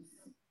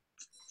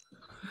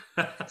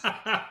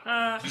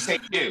 You say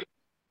you.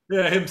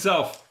 Yeah,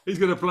 himself. He's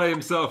going to play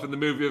himself in the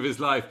movie of his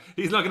life.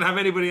 He's not going to have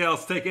anybody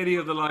else take any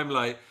of the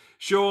limelight.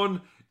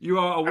 Sean, you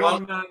are a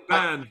one-man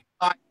band.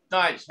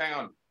 Nige, hang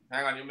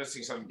on, you're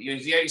missing something.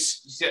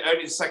 He's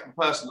only the second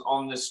person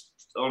on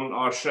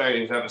our show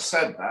who's ever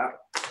said that.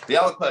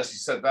 The other person who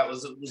said that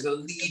was a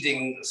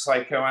leading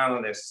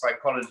psychoanalyst,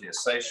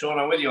 psychologist. So, Sean,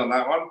 I'm with you on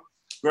that one.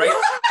 Great.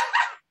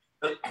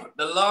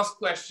 The last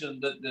question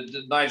that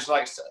Nige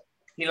likes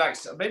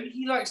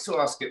to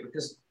ask it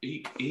because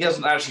he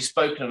hasn't actually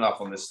spoken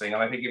enough on this thing.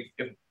 And I think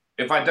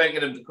if I don't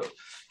get him to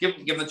give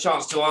him the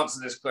chance to answer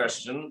this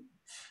question,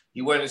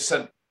 he won't have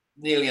said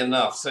nearly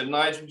enough. So,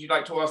 Nige, would you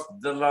like to ask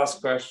the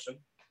last question?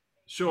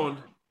 Sean,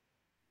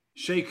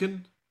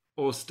 shaken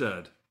or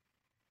stirred?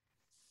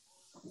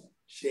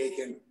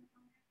 Shaken.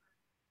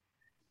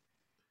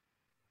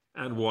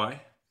 And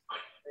why?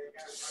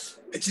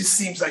 It just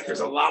seems like there's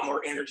a lot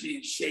more energy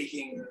in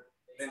shaking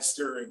than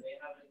stirring.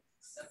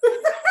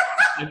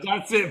 And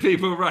that's it,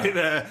 people, right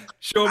there.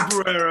 Sean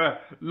Pereira,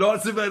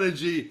 lots of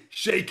energy.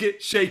 Shake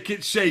it, shake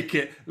it, shake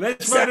it.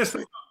 Let's write a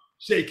song.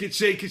 Shake it,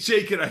 shake it,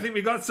 shake it. I think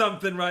we got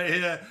something right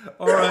here.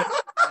 All right.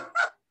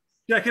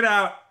 Check it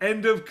out.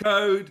 End of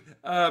Code,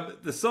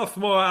 the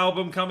sophomore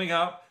album coming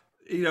up.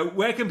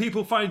 Where can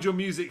people find your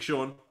music,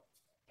 Sean?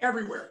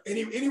 Everywhere.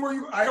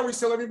 Anywhere I always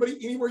tell everybody,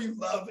 anywhere you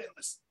love and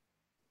listen,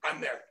 I'm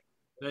there.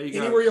 There you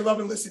go. Anywhere you love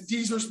and listen,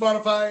 Deezer,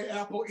 Spotify,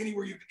 Apple,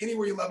 anywhere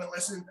you love and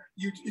listen,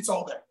 it's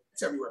all there.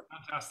 It's everywhere.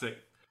 Fantastic.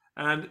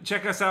 And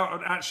check us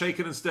out at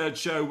Shaken and Stirred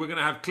Show. We're going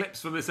to have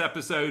clips from this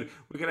episode.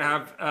 We're going to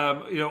have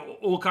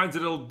all kinds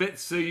of little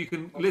bits so you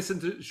can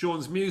listen to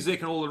Sean's music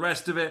and all the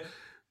rest of it.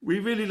 We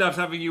really loved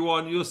having you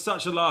on. You're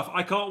such a laugh.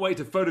 I can't wait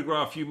to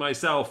photograph you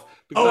myself.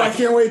 I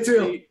can't wait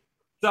too.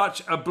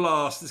 Such a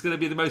blast. It's going to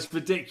be the most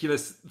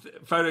ridiculous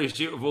photo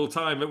shoot of all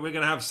time, but we're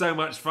going to have so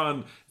much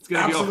fun. It's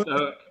going to be off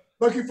the...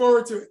 Looking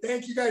forward to it.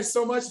 Thank you guys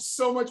so much. It's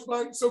so much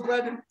fun. So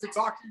glad to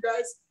talk to you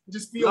guys.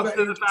 Just feel love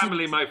to the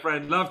family, my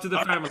friend. Love to the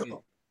family.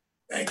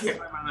 Thank you.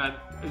 Bye, man.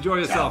 Enjoy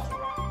yourself.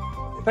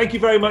 Thank you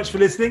very much for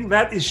listening.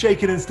 That is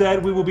Shaken and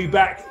Stirred. We will be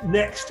back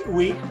next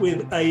week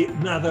with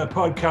another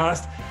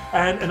podcast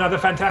and another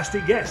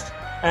fantastic guest.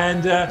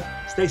 And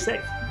stay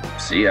safe.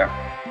 See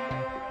ya.